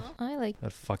 of Cheerios. I like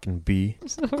That fucking bee.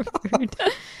 so weird.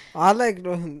 I like.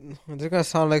 This gonna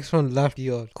sound like some left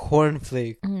ear.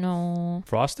 Cornflake. No.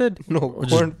 Frosted? No, Or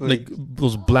just like cornflake.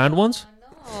 those bland ones?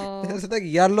 No. It's like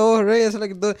yellow, right? It's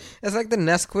like the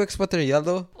Nesquiks, but they're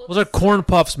yellow. Those are corn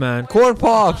puffs, man. Corn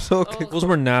pops. Okay. Those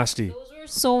were nasty. Those were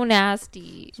so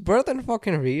nasty. It's better than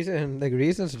fucking raisin. Like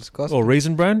raisin's disgusting. Oh,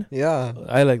 Raisin Bran? Yeah.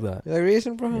 I like that. You like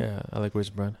raisin, bro? Yeah, I like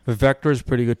Raisin Bran. Vector is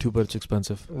pretty good too, but it's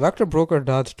expensive. Vector broke her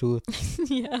dad's tooth.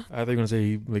 Yeah. I thought you were gonna say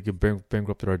he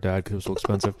bankrupted our dad because it was so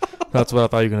expensive. That's what I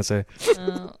thought you were gonna say.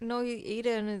 No, he ate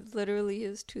it and it's literally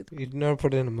his tooth. He never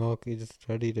put it in milk. He just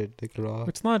tried to eat it like raw.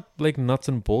 It's not like nuts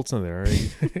and bolts in there.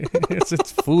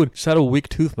 It's food. Just had a weak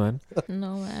tooth, man.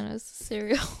 No, man, it was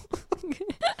cereal.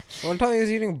 One time he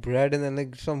was eating bread and then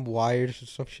like some wires or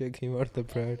some shit came out of the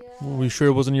bread. Were you sure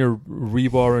it wasn't your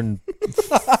rebar and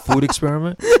food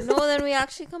experiment? No, then we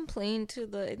actually complained to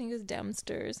I think it was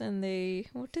Dempster's, and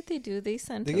what did they do? They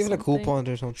sent They us gave like something. coupons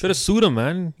or something. Should have sued him,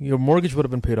 man. Your mortgage would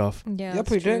have been paid off. Yeah, Yeah, that's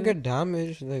but he didn't true. get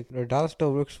damaged. Like our dad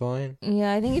still works fine.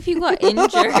 Yeah, I think if you got injured,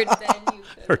 then you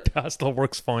Her could. dad still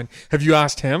works fine. Have you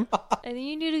asked him? I think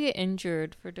you need to get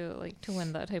injured to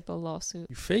win that type of lawsuit.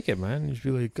 You fake it, man. You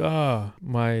should be like,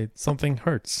 my something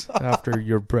hurts after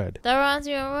your bread. That reminds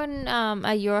me of when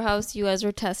at your house you guys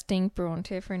were testing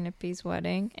Bronte for Nippy's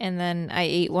wedding, and then I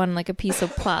ate one, like a piece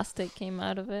of plastic came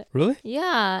out of it. Really?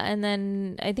 Yeah, and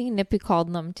then I think Nippy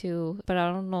called them too, but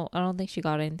I don't know. I don't think she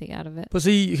got anything out of it. But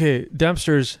see, okay,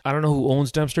 Dempster's, I don't know who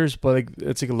owns Dempster's, but like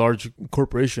it's like a large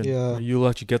corporation. Yeah. You'll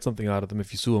actually get something out of them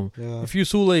if you sue him. Yeah. If you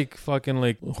sue like fucking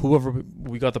like whoever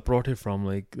we got the protein from,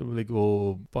 like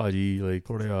oh Paji, like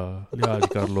liaj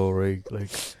kar lo, right? Like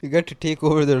You get to take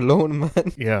over their loan,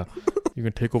 man. yeah. You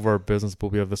can take over our business, but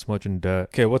we have this much in debt.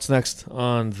 Okay, what's next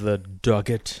on the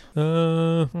docket?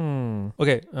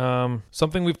 Okay,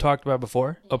 something we've talked about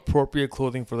before. Appropriate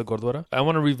clothing for the Gurdwara. I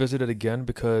want to revisit it again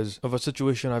because of a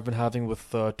situation I've been having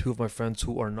with two of my friends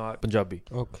who are not Punjabi.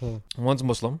 Okay. One's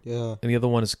Muslim. Yeah. And the other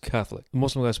one is Catholic. The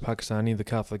Muslim guy's Pakistani. The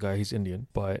Catholic guy, he's Indian,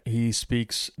 but he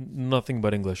speaks nothing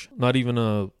but English. Not even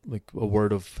a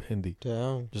word of Hindi.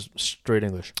 Damn. Just straight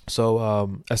English.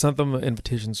 So I sent them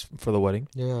invitations for the wedding.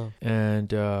 Yeah. And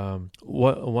the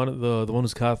one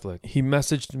who's Catholic, he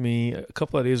messaged me a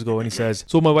couple of days ago and he says,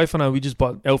 so my wife and I, we just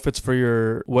bought outfits for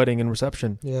your wedding and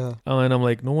reception. Yeah. And I'm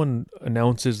like, no one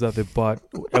announces that they bought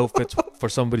outfits for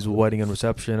somebody's wedding and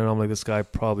reception. And I'm like, this guy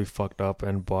probably fucked up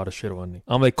and bought a shit one.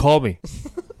 I'm like, call me.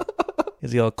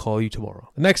 He's like, I'll call you tomorrow.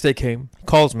 The next day came,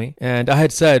 calls me, and I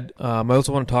had said, I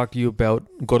also want to talk to you about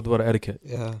Gurdwara etiquette.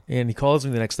 Yeah. And he calls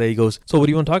me the next day. He goes, so what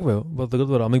do you want to talk about the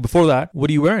Gurdwara? I'm like, before that, what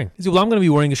are you wearing? He said, well, I'm going to be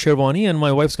wearing a sherwani and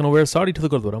my wife's going to wear a sari to the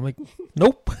Gurdwara. I'm like,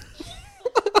 nope.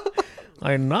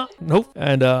 I'm not. Nope.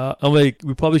 And I'm like,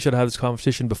 we probably should have this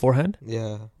conversation beforehand.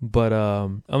 Yeah. But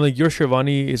I'm like, your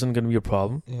sherwani isn't going to be a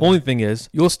problem. Yeah. Only thing is,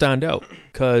 you'll stand out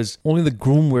because only the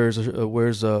groom wears a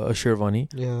sherwani.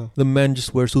 Yeah. The men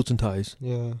just wear suits and ties.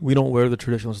 Yeah. We don't wear the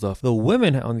traditional stuff. The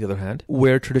women, on the other hand,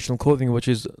 wear traditional clothing, which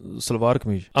is salwar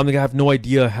kameez. I'm like, I have no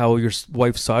idea how your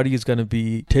wife's sari is going to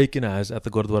be taken as at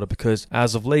the Gurdwara because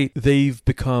as of late, they've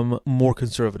become more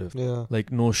conservative. Yeah.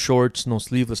 Like no shorts, no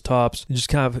sleeveless tops. You just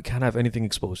can't have anything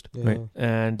exposed, Yeah. right?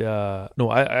 And no,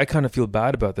 I kind of feel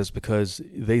bad about this because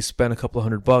they spent a couple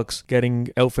of $100 getting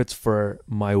outfits for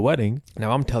my wedding.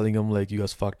 Now I'm telling them like, you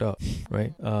guys fucked up,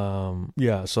 right?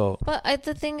 Yeah. So, But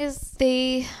the thing is,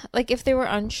 they like if they were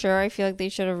unsure, I feel like they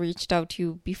should have reached out to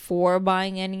you before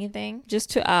buying anything, just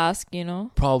to ask, you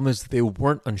know. problem is they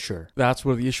weren't unsure. That's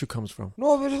where the issue comes from.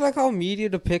 No, but it's like how media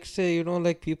depicts it, you know,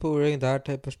 like people wearing that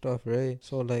type of stuff, right?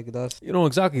 So like that's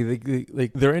Exactly.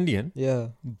 They're Indian, yeah.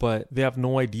 but they have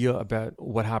no idea about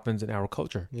what happens in our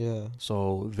culture. Yeah.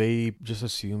 So they just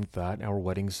assumed that our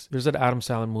weddings. There's that Adam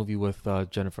Sandler movie with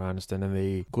Jennifer Aniston, and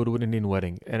they go to an Indian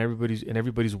wedding, and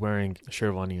everybody's wearing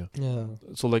sherwani. Yeah.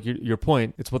 So like your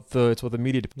point, it's what the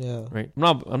media, Yeah. right?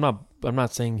 I'm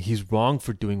not saying he's wrong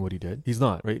for doing what he did. He's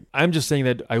not, right? I'm just saying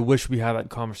that I wish we had that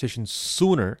conversation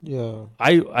sooner. Yeah.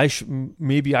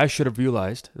 Maybe I should have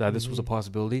realized that this was a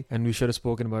possibility, and we should have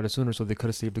spoken about it sooner, so they could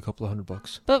have saved a couple of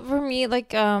 $100. But for me,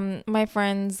 like my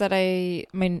friends that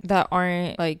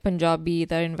aren't like Punjabi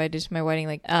that I invited to my wedding,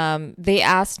 like they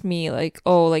asked me like,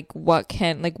 oh, like what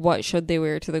should they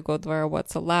wear to the Gurdwara,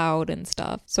 what's allowed and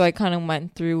stuff. So I kind of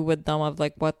went through with them of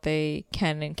like what they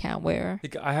can and can't wear.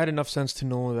 Like, I had enough sense to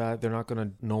know that they're not going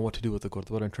to know what to do with the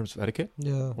Gurdwara in terms of etiquette.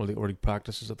 Yeah. Or the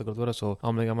practices at the Gurdwara. So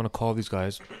I'm like, I'm going to call these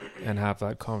guys and have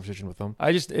that conversation with them.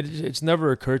 It's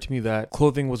never occurred to me that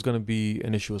clothing was going to be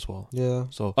an issue as well. Yeah.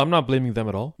 So I'm not blaming them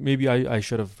at all. Maybe I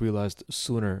should have realized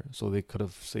sooner so they could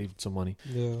have saved some money.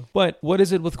 Yeah. But what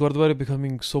is it with Gurdwara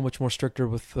becoming so much more stricter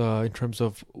with in terms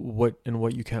of what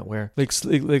you can't wear? Like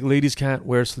ladies can't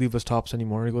wear sleeveless tops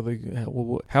anymore.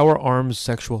 How are arms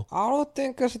sexual? I don't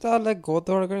think it's that like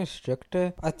Gurdwara getting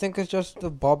stricter. I think it's just the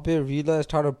Bobby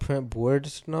realized how to print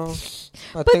boards now.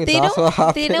 I think that's what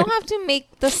happened. They don't have to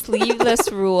make the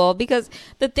sleeveless rule because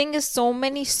the thing is so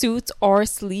many suits are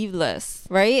sleeveless,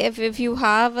 right? If you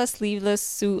have a sleeveless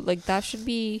suit, like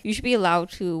you should be allowed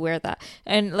to wear that.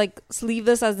 And like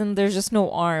sleeveless as in there's just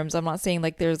no arms. I'm not saying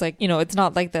like there's like, you know, it's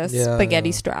not like this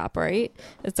spaghetti strap, right?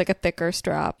 It's like a thicker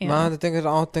strap. Yeah. Man, the thing is I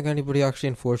don't think anybody actually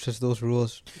enforces those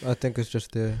rules. I think it's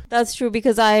just there. That's true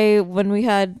because when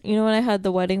I had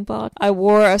the wedding block, I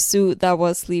wore a suit that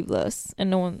was sleeveless and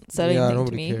no one said anything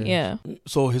to me. Cares. Yeah.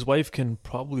 So his wife can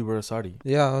probably wear a sari.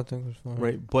 Yeah, I think it's fine.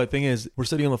 Right. But the thing is, we're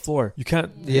sitting on the floor. You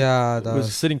can't. Yeah. We're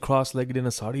sitting cross-legged in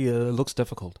a sari. It looks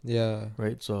difficult. Yeah.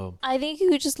 Right. So I think you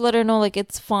could just let her know like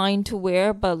it's fine to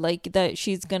wear, but like that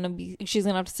she's gonna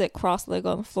have to sit cross-legged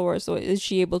on the floor. So is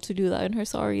she able to do that in her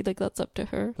sari? Like that's up to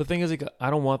her. the thing is, like, I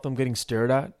don't want them getting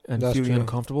stared at and That's feeling true.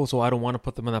 uncomfortable. So I don't want to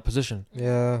put them in that position.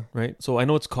 Yeah. Right. So I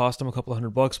know it's cost them a couple of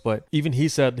 $100, but even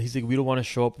he's like, we don't want to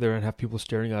show up there and have people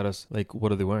staring at us. Like,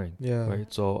 what are they wearing? Yeah.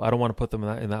 Right. So I don't want to put them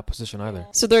in that position either.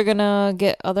 So they're gonna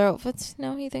get other outfits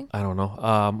now, you think? I don't know.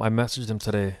 I messaged him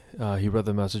today. He read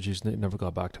the message. He's never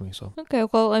got back to me. So Okay,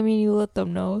 well, I mean, you let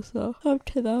them know, so up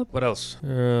to them. what else?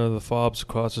 The fobs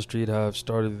across the street have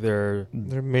started their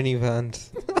They're minivans.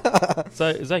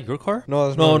 Is that your car? No,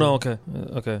 it's No, not. no. Okay,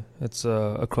 okay. It's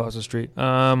across the street.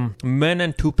 Men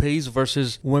and toupees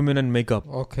versus women and makeup.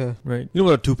 Okay. Right. You know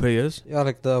what a toupee is? Yeah,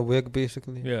 like the wig,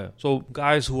 basically. Yeah. So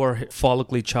guys who are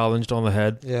follically challenged on the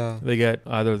head, Yeah. they get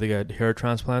hair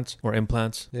transplants or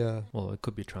implants. Yeah. Well, it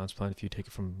could be a transplant if you take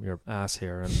it from your ass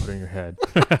hair and put it in your head.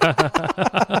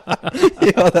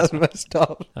 Yeah, that's messed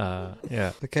up.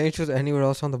 Yeah. But can you choose anywhere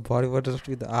else on the body? What does it have to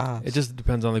be the ass? It just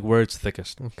depends on like where it's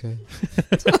thickest. Okay.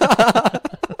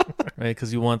 Right,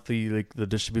 because you want the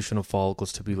distribution of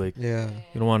follicles to be like, Yeah.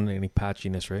 you don't want any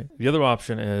patchiness, right? The other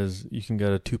option is you can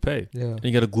get a toupee. Yeah. And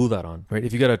you got to glue that on, right?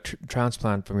 If you get a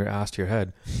transplant from your ass to your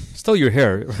head, it's still your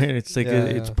hair, right? It's like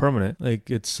it's permanent, like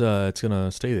it's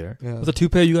gonna stay there. Yeah. With a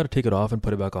toupee, you got to take it off and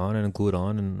put it back on and glue it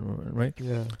on, and right.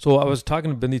 Yeah. So I was talking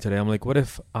to Bindi today. I'm like, what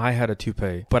if I had a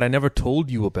toupee, but I never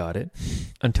told you about it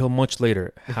until much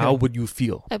later? How would you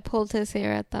feel? I pulled his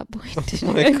hair at that point.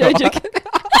 Oh my No, God. joking.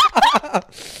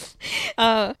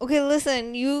 Okay,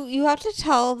 listen, you have to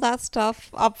tell that stuff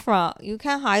up front. You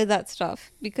can't hide that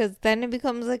stuff because then it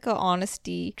becomes like a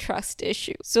honesty trust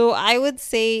issue. So I would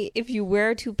say if you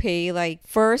wear a toupee, like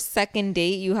first, second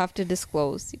date, you have to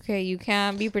disclose. Okay, you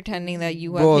can't be pretending that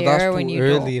you have Bro, hair that's when too you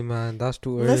early, don't. man. That's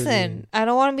too early. Listen, I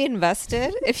don't want to be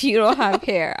invested if you don't have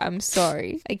hair. I'm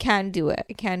sorry. I can't do it.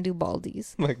 I can't do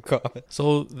baldies. Oh my God.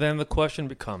 So then the question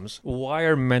becomes, why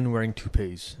are men wearing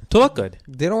toupees? To look good.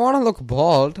 They don't want to look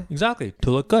bald. Exactly,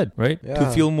 to look good, right? Yeah.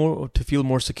 To feel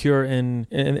more secure in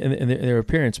their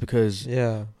appearance, because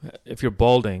Yeah. if you're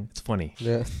balding, it's funny,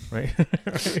 Yeah. right?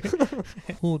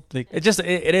 Who, like,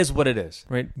 it is what it is,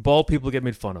 right? Bald people get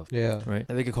made fun of, Yeah. right?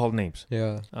 And they get called names.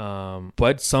 Yeah.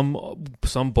 But some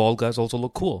bald guys also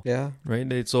look cool, Yeah. right?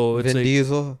 So it's Vin like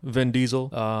Diesel. Vin Diesel.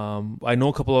 I know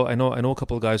a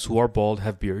couple of guys who are bald,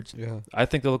 have beards. Yeah. I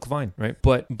think they look fine, right?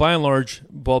 But by and large,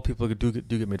 bald people do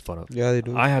get made fun of. Yeah, they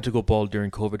do. I had to go bald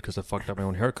during COVID because I fucked up my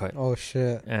own haircut. Oh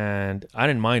shit. And I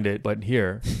didn't mind it, but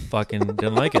here, fucking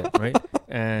didn't like it, right?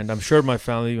 And I'm sure my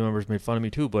family members made fun of me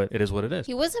too, but it is what it is.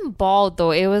 He wasn't bald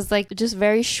though. It was like just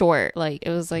very short. Like it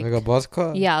was like Like a buzz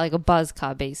cut? yeah, like a buzz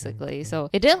cut basically. So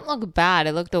it didn't look bad.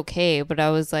 It looked okay, but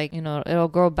I was like, it'll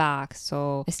grow back.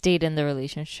 So I stayed in the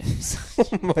relationships.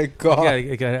 Oh my God. Yeah,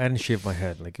 I didn't shave my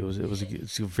head. Like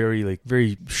it's a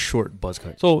very short buzz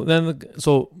cut. So then,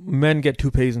 men get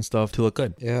toupees and stuff to look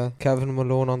good. Yeah. Kevin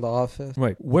Malone on The Office.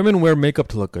 Right. Women wear makeup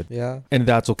to look good. Yeah. And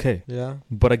that's okay. Yeah.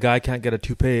 But a guy can't get a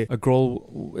toupee. A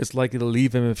girl is likely to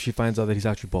leave him if she finds out that he's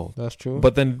actually bald. That's true.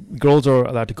 But then girls are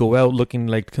allowed to go out looking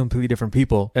like completely different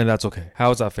people, and that's okay.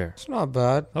 How is that fair? It's not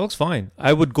bad. That looks fine.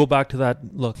 I would go back to that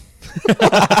look.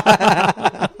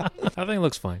 I think it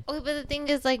looks fine. Okay, but the thing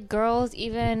is, like, girls,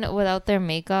 even without their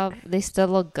makeup, they still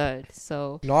look good.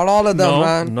 So Not all of them, No,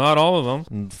 man. not all of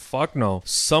them. Fuck no.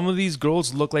 Some of these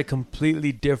girls look like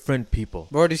completely different people.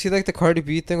 Bro, do you see like the Cardi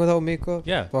B thing without makeup?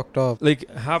 Yeah. Fucked up. Like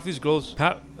half of these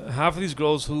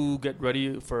girls who get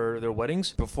ready for their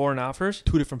weddings, before and afters,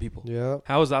 two different people. Yeah.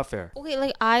 How is that fair? okay,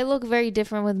 like I look very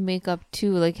different with makeup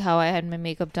too, like how I had my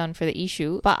makeup done for the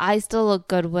issue, but I still look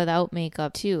good without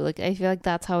makeup too. Like I feel like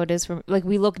that's how it is for like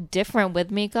we look different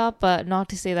with makeup, but not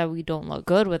to say that we don't look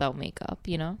good without makeup,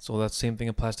 So that same thing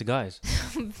applies to guys.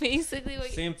 Basically,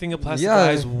 like, Same thing applies to Yeah.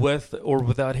 guys with or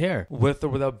without hair, with or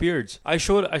without beards. I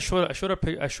showed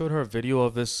her a video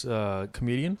of this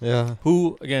comedian Yeah.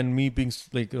 who, again, me being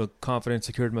like confident,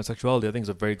 secure in my sexuality, I think is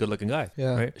a very good looking guy.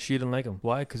 Yeah. Right? She didn't like him.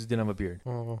 Why? Because he didn't have a beard.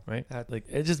 Oh. Right? Like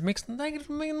it just makes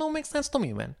sense to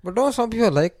me, man. But don't some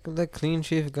people like clean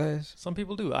shaved guys? Some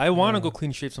people do. I want to go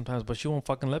clean shave sometimes, but she won't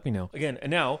fucking let me now. Again,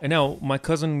 and now my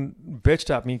cousin bitched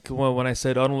at me when I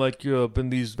said I don't like you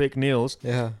these fake nails.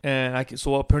 Yeah. And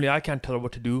so apparently I can't tell her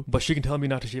what to do, but she can tell me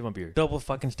not to shave my beard. Double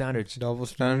fucking standards. Double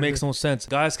standard. Makes no sense.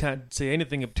 Guys can't say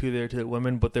anything to their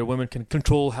women, but their women can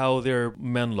control how their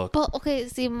men look. but okay,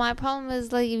 see, my problem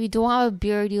is like if you don't have a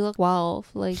beard, you look 12.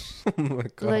 Like, Oh my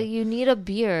God. like you need a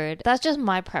beard. That's just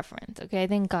my preference. Okay, I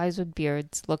think guys with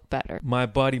beards look better. My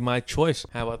body, my choice.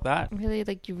 How about that? Really,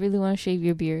 like you really want to shave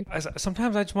your beard?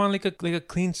 Sometimes I just want like a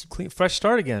clean, fresh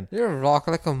start again. You rock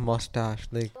like a mustache.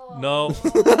 Like, No,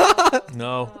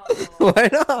 no, why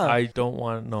not? I don't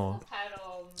want. No,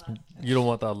 you don't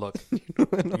want that look. You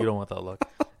don't want that look.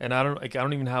 And I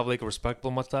don't even have like a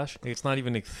respectable mustache. Like, it's not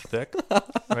even like thick,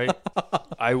 right?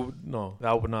 I would no.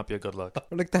 That would not be a good look.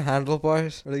 Like the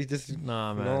handlebars. Like just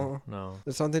Nah, man. No.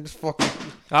 there's something just fucking.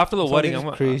 After the wedding,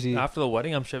 Something's crazy. After the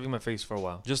wedding, I'm shaving my face for a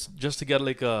while, just to get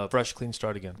like a fresh, clean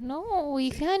start again. No,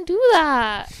 you can't do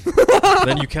that.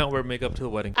 Then you can't wear makeup to the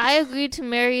wedding. I agreed to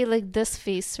marry like this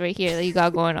face right here that you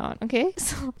got going on. Okay,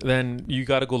 so Then you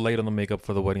got to go light on the makeup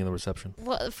for the wedding and the reception.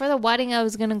 well, for the wedding I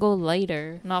was gonna go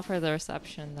lighter, not for the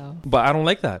reception though. But I don't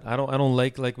like that. I don't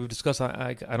like we've discussed.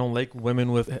 I don't like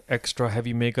women with extra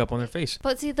heavy makeup on their face.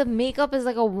 But see, the makeup is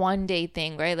like a 1-day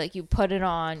thing, right? Like you put it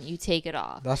on, you take it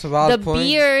off. That's a valid The point.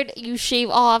 beard you shave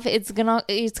off, it's gonna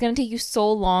take you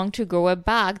so long to grow it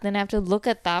back. Then I have to look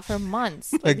at that for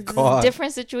months. My This is God. a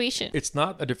different situation. It's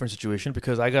not a different situation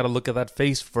because I got to look at that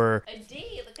face for. A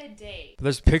day, like a day.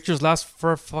 There's pictures last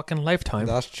for a fucking lifetime.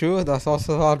 That's true. That's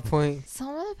also a valid point. Some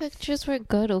of the pictures were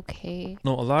good, okay.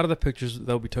 No, a lot of the pictures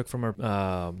that we took from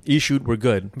our e-shoot were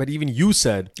good. But even you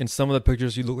said in some of the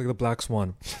pictures you look like the Black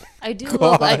Swan. I do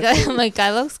look like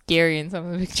I look scary in some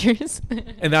of the pictures.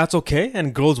 And that's okay.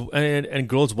 And girls and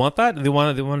girls want that. They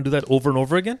want to do that over and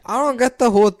over again. I don't get the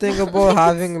whole thing about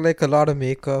having like a lot of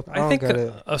makeup. I don't think get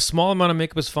it. a small amount of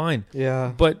makeup is fine.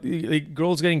 Yeah. But like,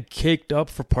 girls getting caked up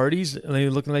for parties and they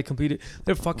looking like completed,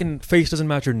 their fucking face doesn't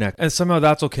match your neck, and somehow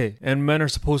that's okay. And men are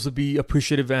supposed to be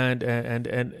appreciative and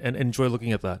enjoy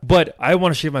looking at that. But I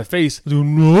want to shave my face.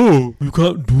 No, you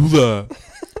can't do that.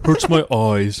 Hurts my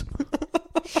eyes.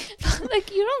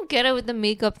 Like you don't get it with the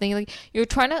makeup thing. Like you're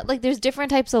trying to like there's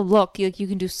different types of look. Like you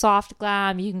can do soft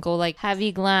glam, you can go like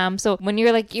heavy glam. So when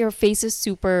you're like your face is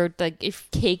super like if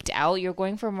caked out, you're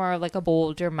going for more like a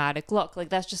bold dramatic look. Like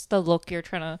that's just the look you're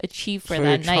trying to achieve for So that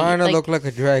you're night. trying to Like, look like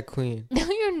a drag queen. no,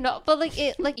 you're not. But like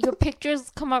it like your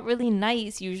pictures come out really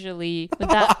nice usually. But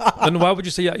that Then why would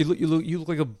you say you look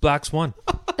like a Black Swan?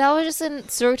 that was just in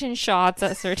certain shots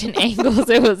at certain angles.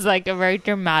 It was like a very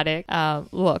dramatic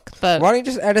look. But Why don't you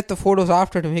just edit the photos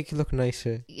after to make you look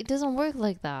nicer? it doesn't work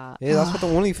like that. Yeah, that's what the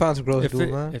OnlyFans girls If, do,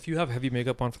 man. if you have heavy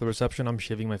makeup on for the reception, I'm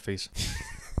shaving my face.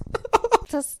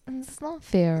 That's not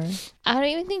fair. I don't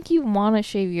even think you want to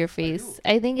shave your face.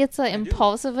 I think it's an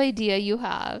impulsive idea you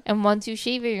have, and once you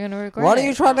shave it, you're gonna regret Why don't it.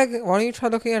 you try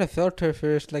looking at a filter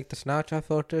first, like the Snapchat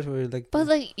filters, where like. But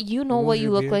like you know Remove what you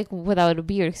your look beard. like without a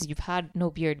beard because you've had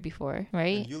no beard before,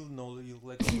 right? You'll know that you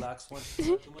look like a Black Swan.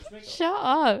 Too much makeup. Shut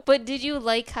up. But did you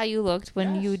like how you looked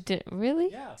when you did?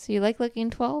 Really? Yeah. So you like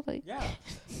looking 12? Like, Yeah.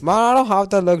 Man, I don't have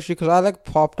that luxury because I like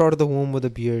popped out of the womb with a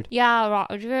beard. yeah,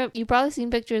 Roger, you probably seen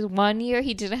pictures. 1 year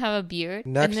he didn't have a beard,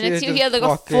 Next and the year next year he just had like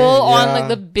a fucking- full on yeah. like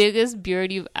the biggest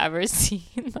beard you've ever seen.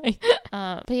 Like,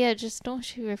 but yeah, just don't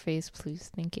shave your face, please.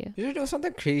 Thank you. You should do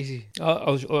something crazy,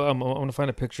 I'm gonna find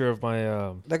a picture of my.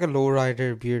 like a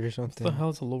lowrider beard or What something. the hell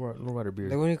is a lowrider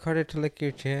beard? Like when you cut it to like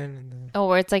your chin. And then... Oh,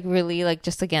 where it's like really like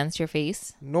just against your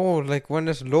face. No, like when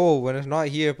it's low, when it's not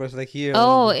here, but it's like here.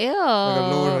 Oh, Like ew.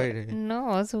 a lowrider.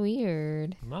 No, it's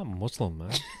weird. I'm not Muslim,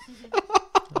 man.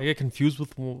 I get confused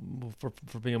with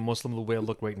for being a Muslim the way I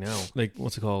look right now. Like,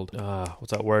 what's it called?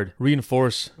 What's that word?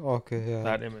 Reinforce Okay, yeah.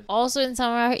 that image. Also, in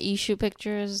some of our issue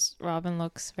pictures, Robin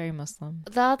looks very Muslim.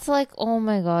 That's like, oh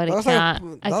my god, I That was can't.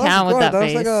 like, I that was can't with good. that That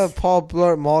face. was like a Paul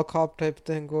Blart Mall Cop type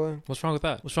thing going. What's wrong with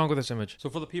that? What's wrong with this image? So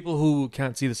for the people who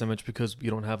can't see this image because you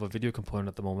don't have a video component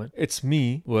at the moment, it's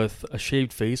me with a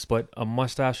shaved face but a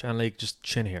mustache and like just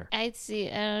chin hair. I'd see.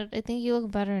 I think you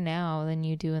look better now than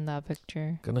you do in that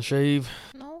picture. Gonna shave.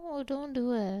 No, don't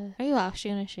do it. Are you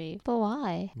actually gonna shave? But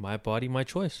why? My body, my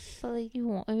choice. But like,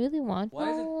 I really want.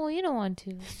 Why is it- No, you don't want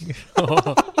to.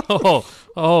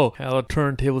 How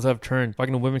turntables have turned.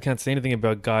 Fucking women can't say anything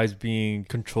about guys being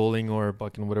controlling or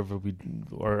fucking whatever we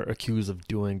are accused of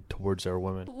doing towards our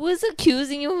women. Who's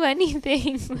accusing you of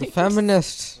anything? The Like,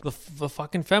 feminists. The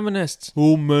fucking feminists.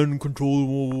 Oh, men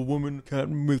control women can't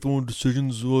make their own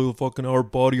decisions. Oh, fucking our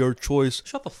body, our choice.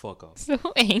 Shut the fuck up. so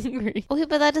angry. Okay,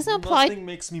 but that doesn't apply. Nothing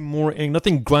makes me more angry.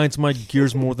 Nothing grinds my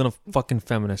gears more than a fucking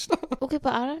feminist. Okay,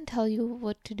 but I don't tell you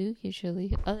what to do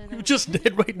usually. Other You than just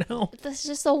did right now. that's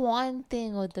just the one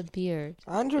thing with the beard.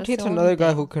 Andrew That's Tate's the another only guy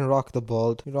thing. who can rock the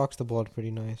bald. He rocks the bald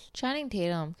pretty nice. Channing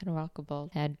Tatum can rock a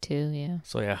bald head too. Yeah.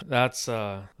 So yeah, that's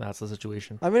the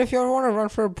situation. I mean, if you want to run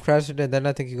for president, then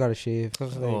I think you gotta shave.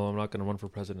 'Cause, like, Well, I'm not gonna run for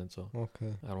president, so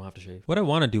okay. I don't have to shave. What I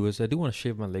want to do is I do want to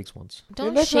shave my legs once,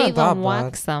 Don't legs aren't shave that and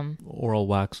wax them. or I'll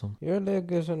wax them. Your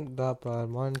leg isn't that bad.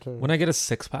 Mine's are... When I get a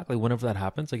six pack, like whenever that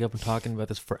happens, like I've been talking about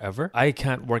this forever. I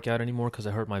can't work out anymore because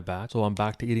I hurt my back, so I'm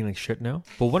back to eating like shit now.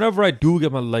 But whenever I do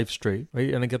get my life straight,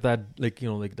 right, and I get that like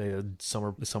like the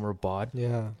summer bod,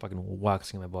 Yeah. fucking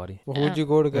waxing my body. Well, who'd you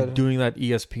go to I'm get? doing that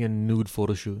ESPN nude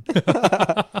photo shoot.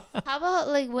 How about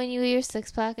about like when you get your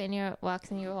six pack and you're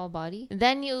waxing your whole body?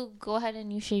 Then you go ahead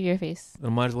and you shave your face. I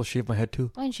might as well shave my head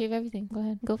too. Go and shave everything. Go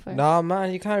ahead. Go for it. Nah,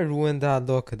 man, you can't ruin that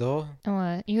look, though.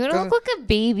 What? You're gonna look like a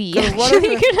baby. 'cause what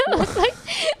Actually, if you're gonna look like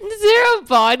zero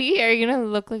body hair. You're gonna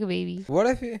look like a baby. What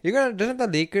if you're gonna? Doesn't the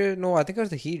Lakers? No, I think it was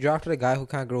the Heat drafted a guy who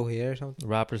can't grow hair or something.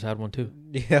 The Raptors had one too.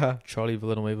 Yeah. Charlie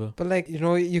Villanueva. But like, you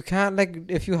know, you can't like,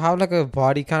 if you have like a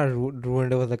body, can't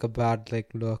ruin it with like a bad like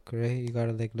look, right? You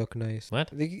gotta like look nice. What?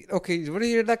 Like, okay, what if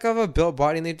you like have a built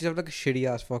body and they just have like a shitty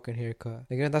ass fucking haircut?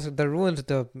 Like, that ruins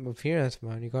the appearance,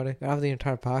 man. You gotta have the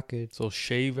entire package. So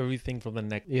shave everything from the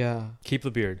neck. Yeah. Keep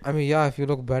the beard. I mean, yeah, if you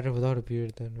look better without a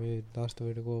beard, then that's the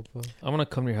way to go. But I'm gonna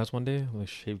come to your house one day with a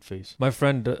shaved face. My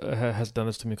friend has done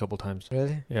this to me a couple times.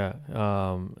 really? Yeah.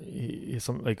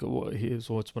 So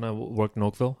it's when I worked in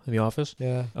Oakville in the office.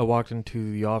 Yeah. I walked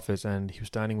into the office and he was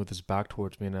standing with his back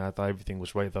towards me, and I thought everything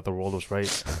was right. I thought the world was right.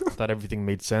 I thought everything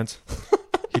made sense.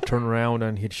 He turned around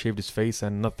and he'd shaved his face,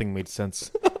 and nothing made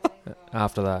sense.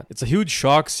 After that, it's a huge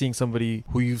shock seeing somebody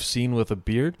who you've seen with a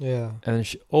beard. Yeah. And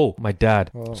then my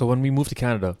dad. Oh. So when we moved to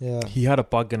Canada, Yeah. he had a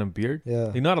bug and a beard. Yeah.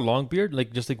 Like not a long beard,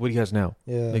 like just like what he has now.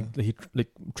 Yeah. Like he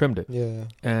trimmed it. Yeah.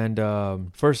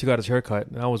 And first he got his haircut,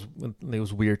 and it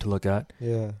was weird to look at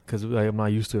Yeah. because I'm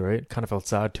not used to it. Right, kind of felt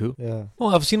sad too. Yeah.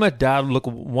 Well, I've seen my dad look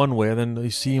one way, and then you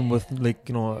see him with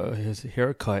his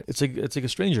haircut. It's like a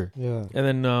stranger. Yeah. And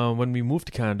then when we moved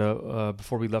to Canada,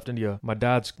 before we left India, my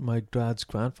dad's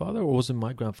grandfather, or was it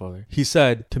my grandfather? He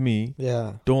said to me,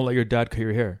 Yeah. "Don't let your dad cut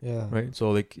your hair." Yeah. Right.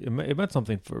 So like it meant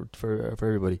something for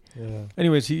everybody. Yeah.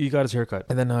 Anyways, he got his haircut,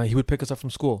 and then he would pick us up from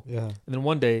school. Yeah. And then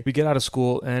one day we get out of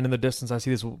school, and in the distance I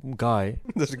see this guy,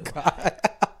 This guy.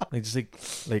 like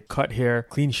just like cut hair,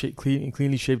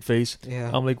 cleanly shaved face.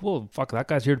 Yeah. I'm like, well, fuck, that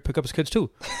guy's here to pick up his kids too,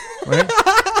 right?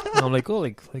 And I'm like, oh,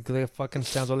 like that fucking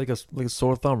stands out like a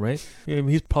sore thumb, right? Yeah,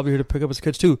 he's probably here to pick up his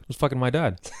kids too. It was fucking my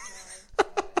dad,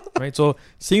 right? So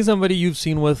seeing somebody you've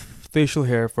seen with facial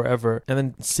hair forever, and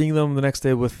then seeing them the next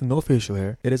day with no facial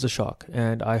hair, it is a shock,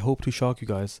 and I hope to shock you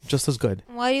guys just as good.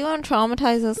 Why do you want to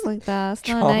traumatize us like that? It's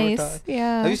not Traumatize. nice.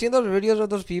 Yeah. Have you seen those videos of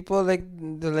those people like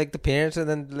the parents, and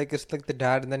then like it's like the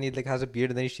dad, and then he like has a beard,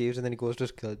 and then he shaves, and then he goes to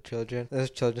his children, and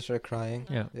his children start crying.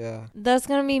 Yeah. Yeah. That's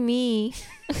gonna be me.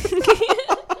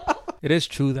 It is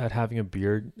true that having a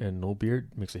beard and no beard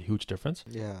makes a huge difference.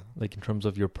 Yeah. Like in terms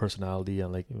of your personality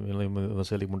and like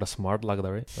smart like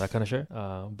that, right? That kind of shit.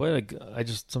 But like I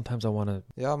just sometimes I want to.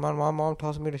 Yeah, man. My mom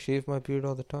tells me to shave my beard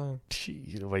all the time.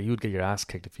 You would get your ass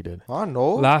kicked if you did. Oh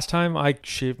no. Last time I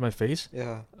shaved my face,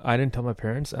 Yeah. I didn't tell my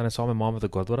parents, and I saw my mom at the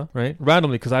Gurdwara, right?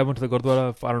 Randomly, because I went to the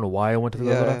Gurdwara. I don't know why I went to the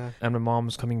Gurdwara. And my mom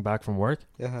was coming back from work,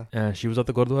 Yeah. and she was at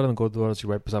the Gurdwara, and the Gurdwara is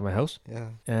right beside my house. Yeah.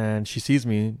 And she sees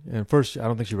me, and first I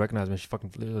don't think she recognized me. She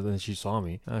fucking then she saw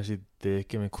me. And she देख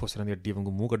के मैं खुश रहने दी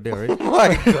को मुंह कर दे, right? Oh my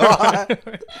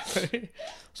god.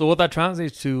 So what that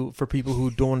translates to for people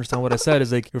who don't understand what I said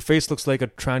is like your face looks like a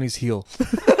tranny's heel.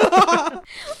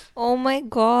 Oh my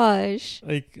gosh.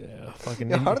 Like fucking.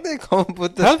 Yeah, how do they come up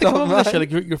with this How do they come stuff, up with this man?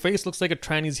 shit? Like your face looks like a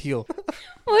tranny's heel.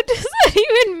 What does that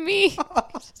even mean?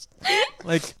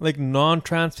 Like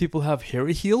non-trans people have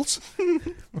hairy heels,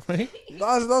 right?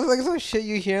 That's like some shit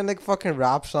you hear in like fucking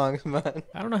rap songs, man.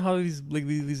 I don't know how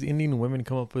these Indian women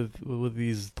come up with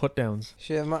these put downs.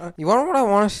 Shit, man. You want what I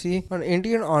want to see? An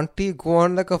Indian auntie go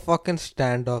on like a fucking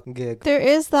stand-up gig. There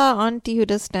is that auntie who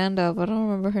does stand up. I don't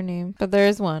remember her name, but there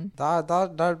is one.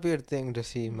 That'd be a thing to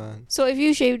see, man. So if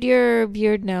you shaved your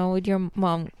beard now, would your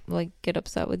mom like get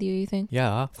upset with you think?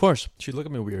 Yeah, of course. She'd look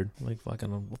at me weird. Like fucking,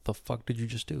 what the fuck did you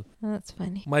just do? Oh, that's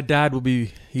funny. My dad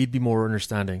he'd be more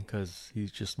understanding because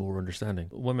he's just more understanding.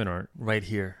 Women aren't. Right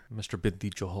here, Mr. Binti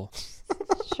Johal.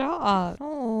 Shut up.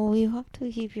 Oh, you have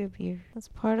to keep your beard. That's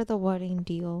part of the wedding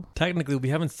deal. Technically, we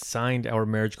haven't signed our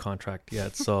marriage contract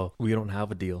yet, so we don't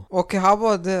have a deal. Okay, how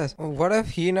about this? What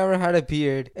if he never had a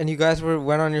beard and you guys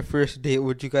went on your first date?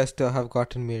 Would you guys still have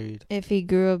gotten married? If he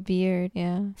grew a beard,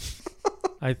 yeah.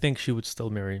 I think she would still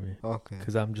marry me Okay.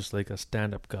 because I'm just like a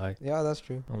stand-up guy. Yeah, that's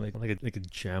true. I'm like a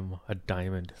gem, a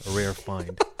diamond, a rare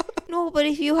find. No, but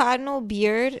if you had no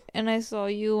beard and I saw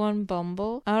you on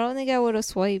Bumble, I don't think I would have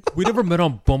swiped. We never met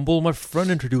on Bumble. My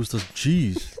friend introduced us.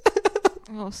 Jeez.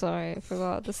 Oh, sorry. I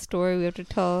forgot the story we have to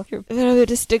tell. We have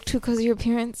to stick to because of your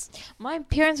parents. My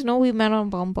parents know we met on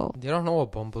Bumble. They don't know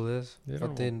what Bumble is, They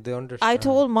but don't they understand. I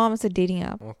told mom it's a dating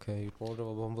app. Okay, you told her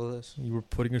what Bumble is. You were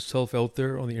putting yourself out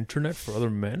there on the internet for other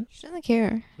men? She doesn't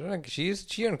care. Like, she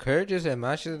encourages it,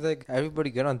 man. She's like, everybody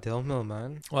get on Dilmill,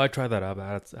 man. Well, I tried that app.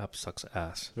 That app sucks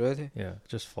ass. Really? Yeah,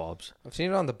 just fobs. I've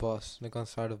seen it on the bus, like on the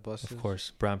side of buses. Of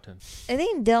course, Brampton. I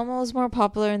think Delmo is more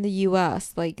popular in the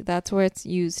U.S. Like, that's where it's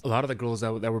used. A lot of the girls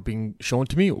that were being shown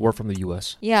to me were from the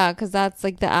US. Yeah, because that's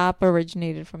like the app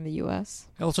originated from the US.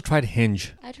 I also tried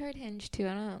Hinge. I tried Hinge too.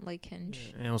 I don't like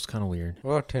Hinge. It was kind of weird.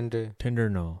 What about Tinder? Tinder,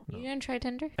 no. You didn't try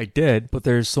Tinder? I did, but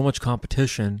there's so much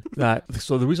competition that.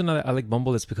 So the reason I like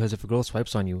Bumble is because if a girl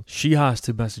swipes on you, she has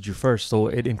to message you first, so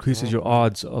it increases your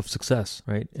odds of success,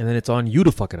 right? And then it's on you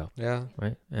to fuck it up, Yeah.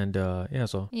 right? And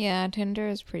so Yeah, Tinder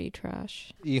is pretty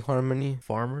trash. eHarmony.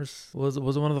 farmers was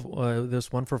one of the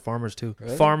there's one for farmers too.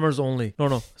 Really? Farmers only.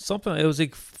 No, something. It was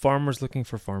like farmers looking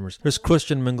for farmers. There's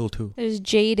Christian Mingle too. There's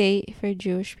J-Date for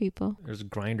Jewish people. There's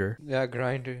Grinder Yeah,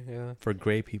 Grinder. Yeah. for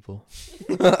gray people.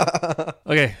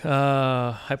 Okay,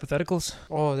 hypotheticals.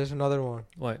 Oh, there's another one.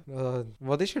 What?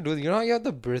 What they should do, you know how you have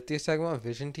the birthday segment on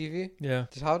Vision TV? Yeah.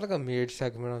 Just have like a marriage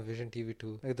segment on Vision TV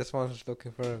too. Like this one's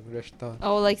looking for a rishta.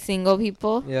 Oh, like single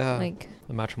people? Yeah. Like,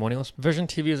 The matrimonials. Vision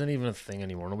TV isn't even a thing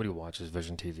anymore. Nobody watches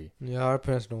Vision TV. Yeah, our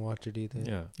parents don't watch it either.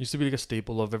 Yeah. Used to be like a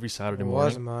staple of every Saturday It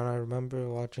was, morning. man. I remember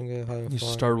watching it. Having You fun.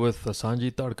 start with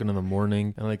Sanjay Tarkan in the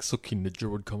morning, and like Sukhi Nijjar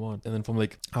would come on, and then from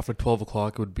like after 12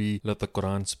 o'clock it would be Let the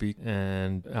Quran Speak,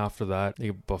 and after that like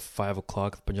about 5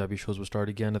 o'clock the Punjabi shows would start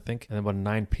again, I think, and then about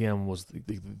 9 p.m. was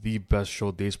the best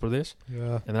show, Desh Pradesh,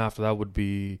 Yeah. and then after that would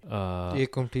be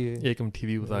Ekam TV. Ekam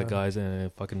TV with that Yeah. guys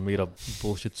and fucking made up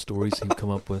bullshit stories he'd come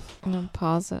up with. I'm gonna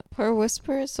pause it. Her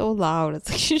whisper is so loud. It's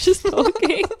like she's just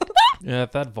talking. Yeah,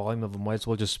 at that volume of it, might as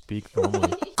well just speak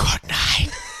normally. Good night.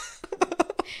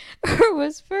 Her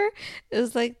whisper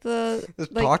is like the...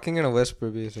 Just like, talking in a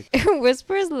whisper, basically. her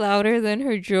whisper is louder than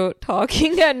her Joe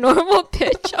talking at normal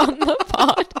pitch on the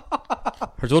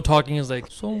pod. Her Joe talking is like,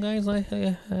 so guys, I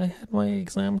had my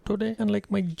exam today, and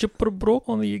like my jipper broke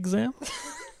on the exam.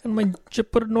 And my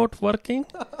jipper not working.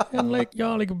 And like,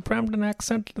 yeah, like Brampton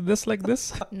accent, this like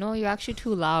this. No, you're actually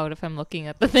too loud if I'm looking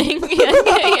at the thing.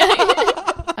 Yeah.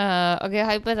 Okay,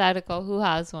 hypothetical. Who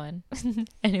has one?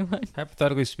 Anyone?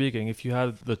 Hypothetically speaking, if you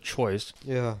had the choice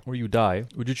Yeah. where you die,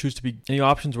 would you choose to be, any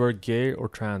options were gay or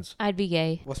trans? I'd be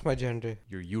gay. What's my gender?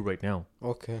 You're you right now.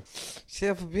 Okay. See,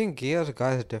 if being gay as a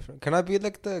guy is different. Can I be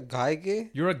like the guy gay?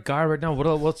 You're a guy right now.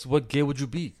 What gay would you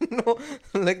be? No,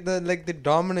 like the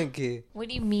dominant gay. What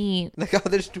do you mean? Like how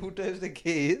there's two types of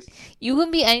gays. You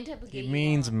can be any type of gay. It you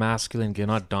means want. masculine gay,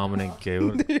 not dominant gay.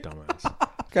 What a dumbass.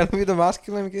 Can I be the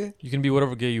masculine gay? You can be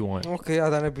whatever gay you want. Okay, yeah,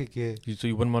 then I'd be gay. So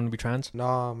you wouldn't want to be trans?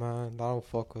 Nah, man, I don't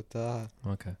fuck with that.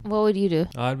 Okay. What would you do?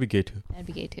 I'd be gay too. I'd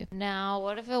be gay too. Now,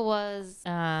 what if it was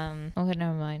okay,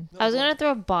 never mind. I was gonna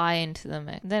throw bi into the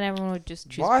mix. Then everyone would just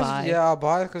choose bi. Yeah,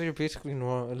 bi because you're basically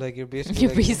normal. Like you're basically. You're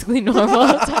like, basically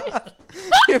normal.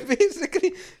 you're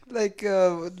basically like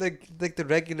the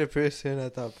regular person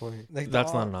at that point. Like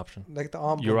That's not an option. Like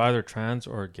the You're either trans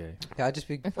or gay. Yeah, I just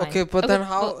be Fine. okay. But Okay, then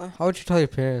how would you tell your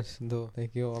parents though?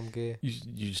 Like yo, I'm gay. You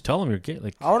just tell them you're gay.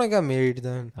 Like, I wanna get married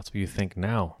then. that's what you think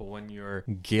now. But when you're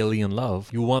gaily in love,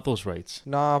 you want those rights.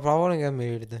 Nah, but I wanna get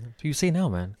married then. So you say now,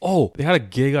 man. Oh, they had a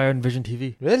gay guy on Vision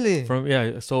TV. Really?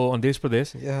 So on Desh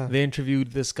Pradesh, Yeah. they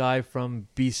interviewed this guy from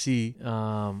BC.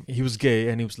 He was gay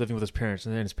and he was living with his parents,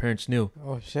 and then his parents knew.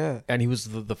 Oh shit. And he was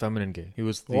the feminine gay. He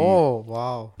was Oh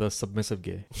wow. the submissive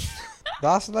gay.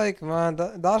 That's like, man,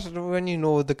 that's when you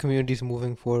know the community's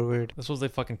moving forward. This was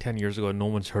like fucking 10 years ago and no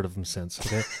one's heard of him since.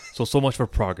 Okay, so much for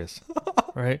progress.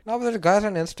 Right? No, but there's guys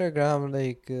on Instagram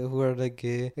like who are like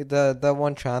gay. Like that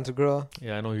one trans girl.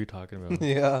 Yeah, I know who you're talking about.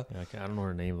 Yeah. I don't know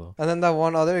her name though. And then that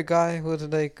one other guy who's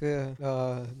like,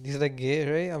 he's like gay,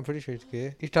 right? I'm pretty sure he's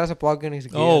gay. He tries to plug in, he's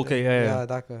gay. Oh, okay, yeah. Yeah,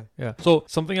 that guy. Yeah. So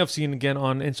something I've seen again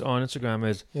on Instagram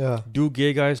is, Yeah. do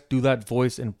gay guys do that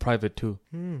voice in private too?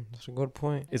 That's a good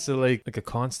point. Is it like a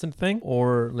constant thing,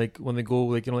 or like when they go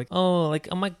like, you know, like,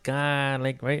 oh my god,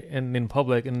 like, right? And in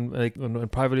public and like in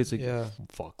private it's like, Yeah.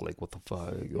 fuck, like what the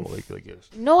fuck, you know, like yes.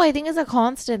 No, I think it's a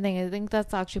constant thing. I think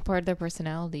that's actually part of their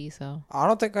personality. So I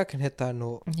don't think I can hit that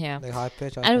note. yeah. Like high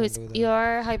pitch. I Anyways, can't do that.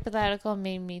 your hypothetical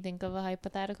made me think of a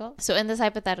hypothetical. So in this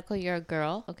hypothetical, you're a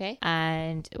girl, okay?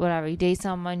 And whatever, you date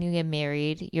someone, you get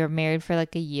married. You're married for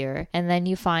like a year. And then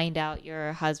you find out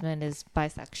your husband is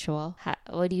bisexual.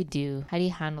 What do you do? How do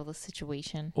you handle the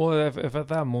situation? Well, if at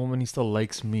that moment he still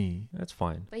likes me, that's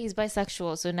fine. But he's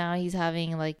bisexual, so now he's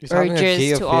having like He's having a urges gay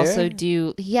to affair? also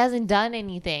do. He hasn't done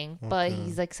anything, but Okay.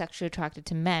 he's like sexually attracted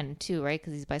to men too, right?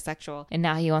 Because he's bisexual, and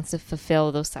now he wants to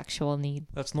fulfill those sexual needs.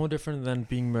 That's no different than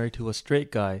being married to a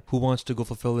straight guy who wants to go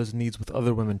fulfill his needs with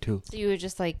other women too. So you would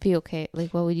just like be okay.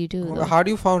 Like, what would you do? Well, though? how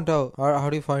do you find out? How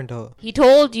do you find out? He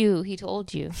told you. He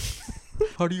told you.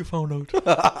 How do you find out?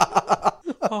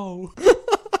 How?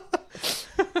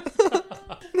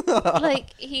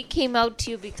 Like he came out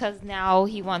to you because now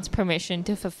he wants permission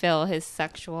to fulfill his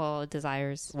sexual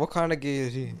desires. What kind of gay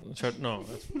is he? No,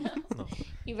 no.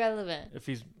 Irrelevant. If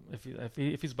he's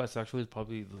If he's bisexual, he's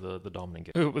probably the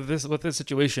dominant gay. With this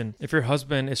situation, if your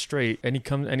husband is straight and he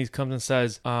comes and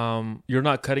says, you're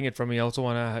not cutting it for me, I also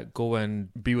want to go and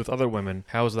be with other women,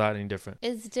 how is that any different?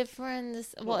 It's different.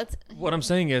 It's What I'm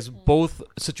saying is both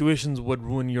situations would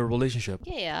ruin your relationship.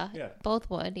 yeah. Both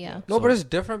would, yeah. No, So- but it's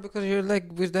different because you're like,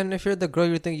 because then if you're the girl,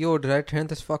 you think, yo, did I turn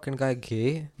this fucking guy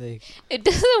gay? Like, It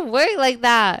doesn't work like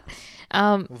that.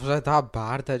 was I that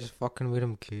bad that I just fucking made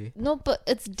him gay? No, but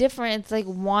it's different. It's like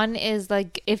one is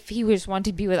like if he just want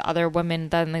to be with other women,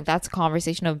 then like that's a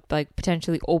conversation of like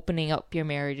potentially opening up your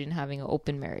marriage and having an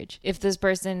open marriage. If this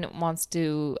person wants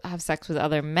to have sex with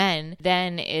other men,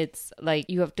 then it's like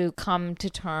you have to come to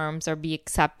terms or be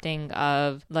accepting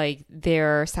of like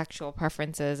their sexual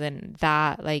preferences, and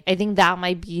that like I think that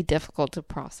might be difficult to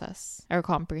process or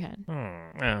comprehend.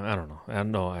 I don't know. I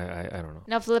don't know.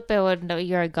 Now flip it when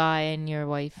you're a guy and your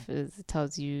wife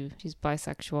tells you she's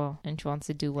bisexual and she wants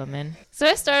to do women. So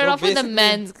I started So off with the basically-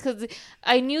 men's because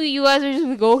I knew you guys were just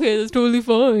like, okay, that's totally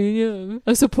fine. Yeah,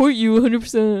 I support you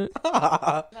 100%.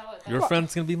 Your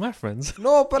friends can be my friends.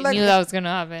 No, but I like, knew that was gonna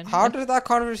happen. how did that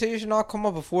conversation not come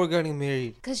up before getting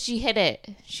married? Because she hid it.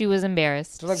 She was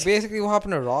embarrassed. So like, basically, what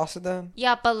happened to Ross then?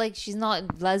 Yeah, but like she's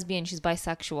not lesbian. She's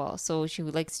bisexual, so she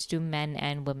likes to do men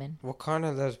and women. What kind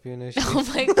of lesbian is she? Oh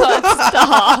my god!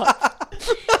 Stop.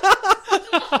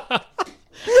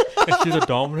 And she's a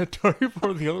dominatory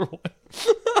for the other one.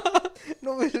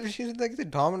 No, but if she's like the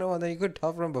dominant one, then you could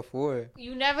tell from before.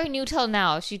 You never knew till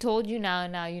now. She told you now,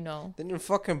 and now you know. Then you're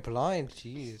fucking blind.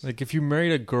 Jeez. Like if you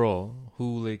married a girl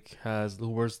who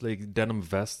wears like denim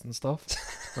vests and stuff,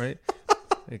 right?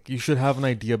 Like you should have an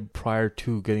idea prior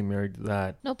to getting married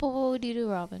that. No, but what would you do,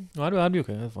 Robin? No, I'd be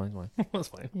okay. That's fine. That's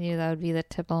fine. Yeah, that would be the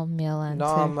typical male answer.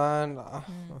 Nah, man.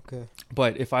 Okay.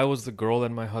 But if I was the girl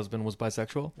and my husband was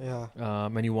bisexual, Yeah.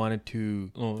 and he wanted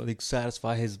to like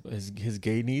satisfy his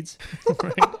gay needs,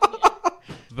 right?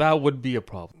 That would be a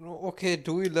problem. No, okay,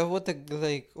 do we live with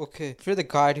okay, if you're the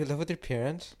guy, do you live with your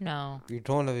parents? No. You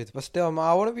don't live with, but still, man,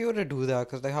 I wouldn't be able to do that,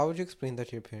 because, like, how would you explain that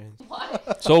to your parents?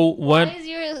 So Why when is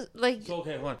your like?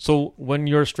 So when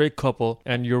you're a straight couple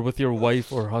and you're with your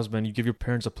wife or husband, you give your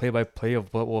parents a play-by-play of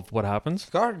what happens,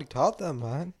 You already taught them,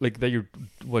 man. like that you're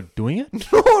doing it.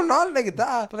 No, not like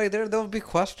that. But, like, there'll be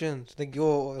questions. Like,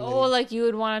 yo. Oh, like you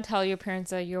would want to tell your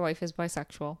parents that your wife is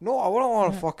bisexual. No, I wouldn't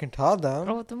want to fucking tell them.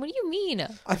 Oh, then what do you mean?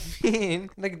 I mean,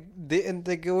 like,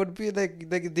 it would be, like,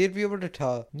 they'd be able to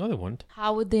tell. No, they wouldn't.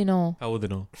 How would they know? How would they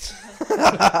know?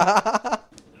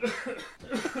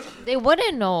 They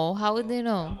wouldn't know. How would they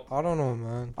know? I don't know,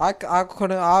 man.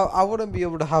 I wouldn't be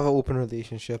able to have an open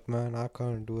relationship, man. I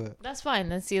couldn't do it. That's fine.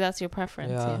 Let's see. That's your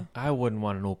preference. Yeah. Yeah. I wouldn't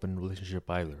want an open relationship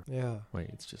either. Yeah. Right?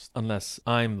 It's just unless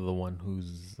I'm the one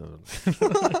who's.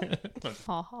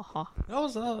 Ha ha ha.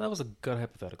 That was a good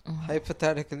hypothetical.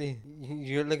 Hypothetically,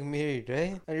 you're like married,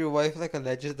 right? And your wife like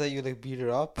alleges that you like beat her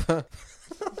up.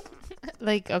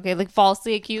 Like okay, like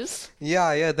falsely accused.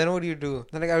 Yeah. Then what do you do?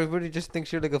 Then like everybody just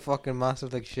thinks you're like a fucking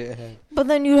massive like shithead. But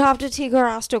then you have to take her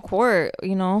ass to court.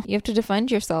 You know, you have to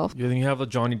defend yourself. You think you have the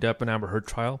Johnny Depp and Amber Heard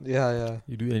trial? Yeah.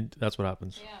 You do. And that's what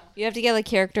happens. You have to get like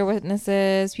character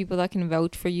witnesses, people that can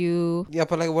vouch for you. Yeah,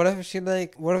 but like, what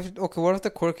if what if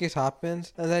the court case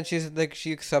happens and then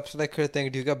she accepts like her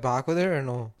thing? Do you get back with her or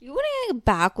no? You wouldn't get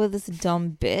back with this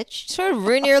dumb bitch. She's trying to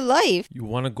ruin your life. You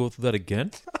want to go through that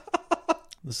again?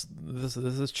 This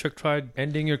chick tried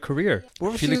ending your career.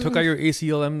 What if She like she's- took out your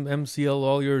ACL, MCL,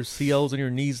 all your CLs and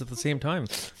your knees at the same time.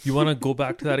 You want to go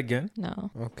back to that again? No,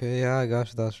 Okay, yeah, I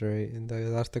guess that's right. And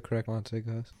that's the correct answer, I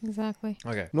guess. exactly.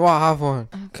 Okay. No, I have one.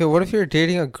 Okay, what if you're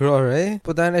dating a girl, right?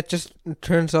 But then it just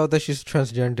turns out that she's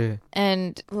transgender.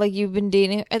 And like you've been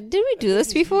dating. Did we do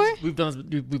this before? We've done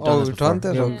this. We've done Oh, this we've before. done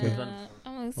this? Yeah, Okay. we've done this.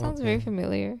 Oh, it sounds Okay. very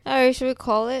familiar. All right, should we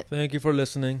call it? Thank you for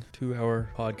listening to our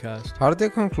podcast. How do they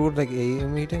conclude like AA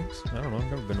meetings? I don't know. I've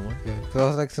never been to one. Yeah, so I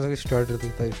was like, since we started, I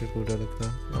think that you should do that like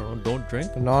that. I don't know. Don't drink.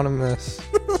 Anonymous.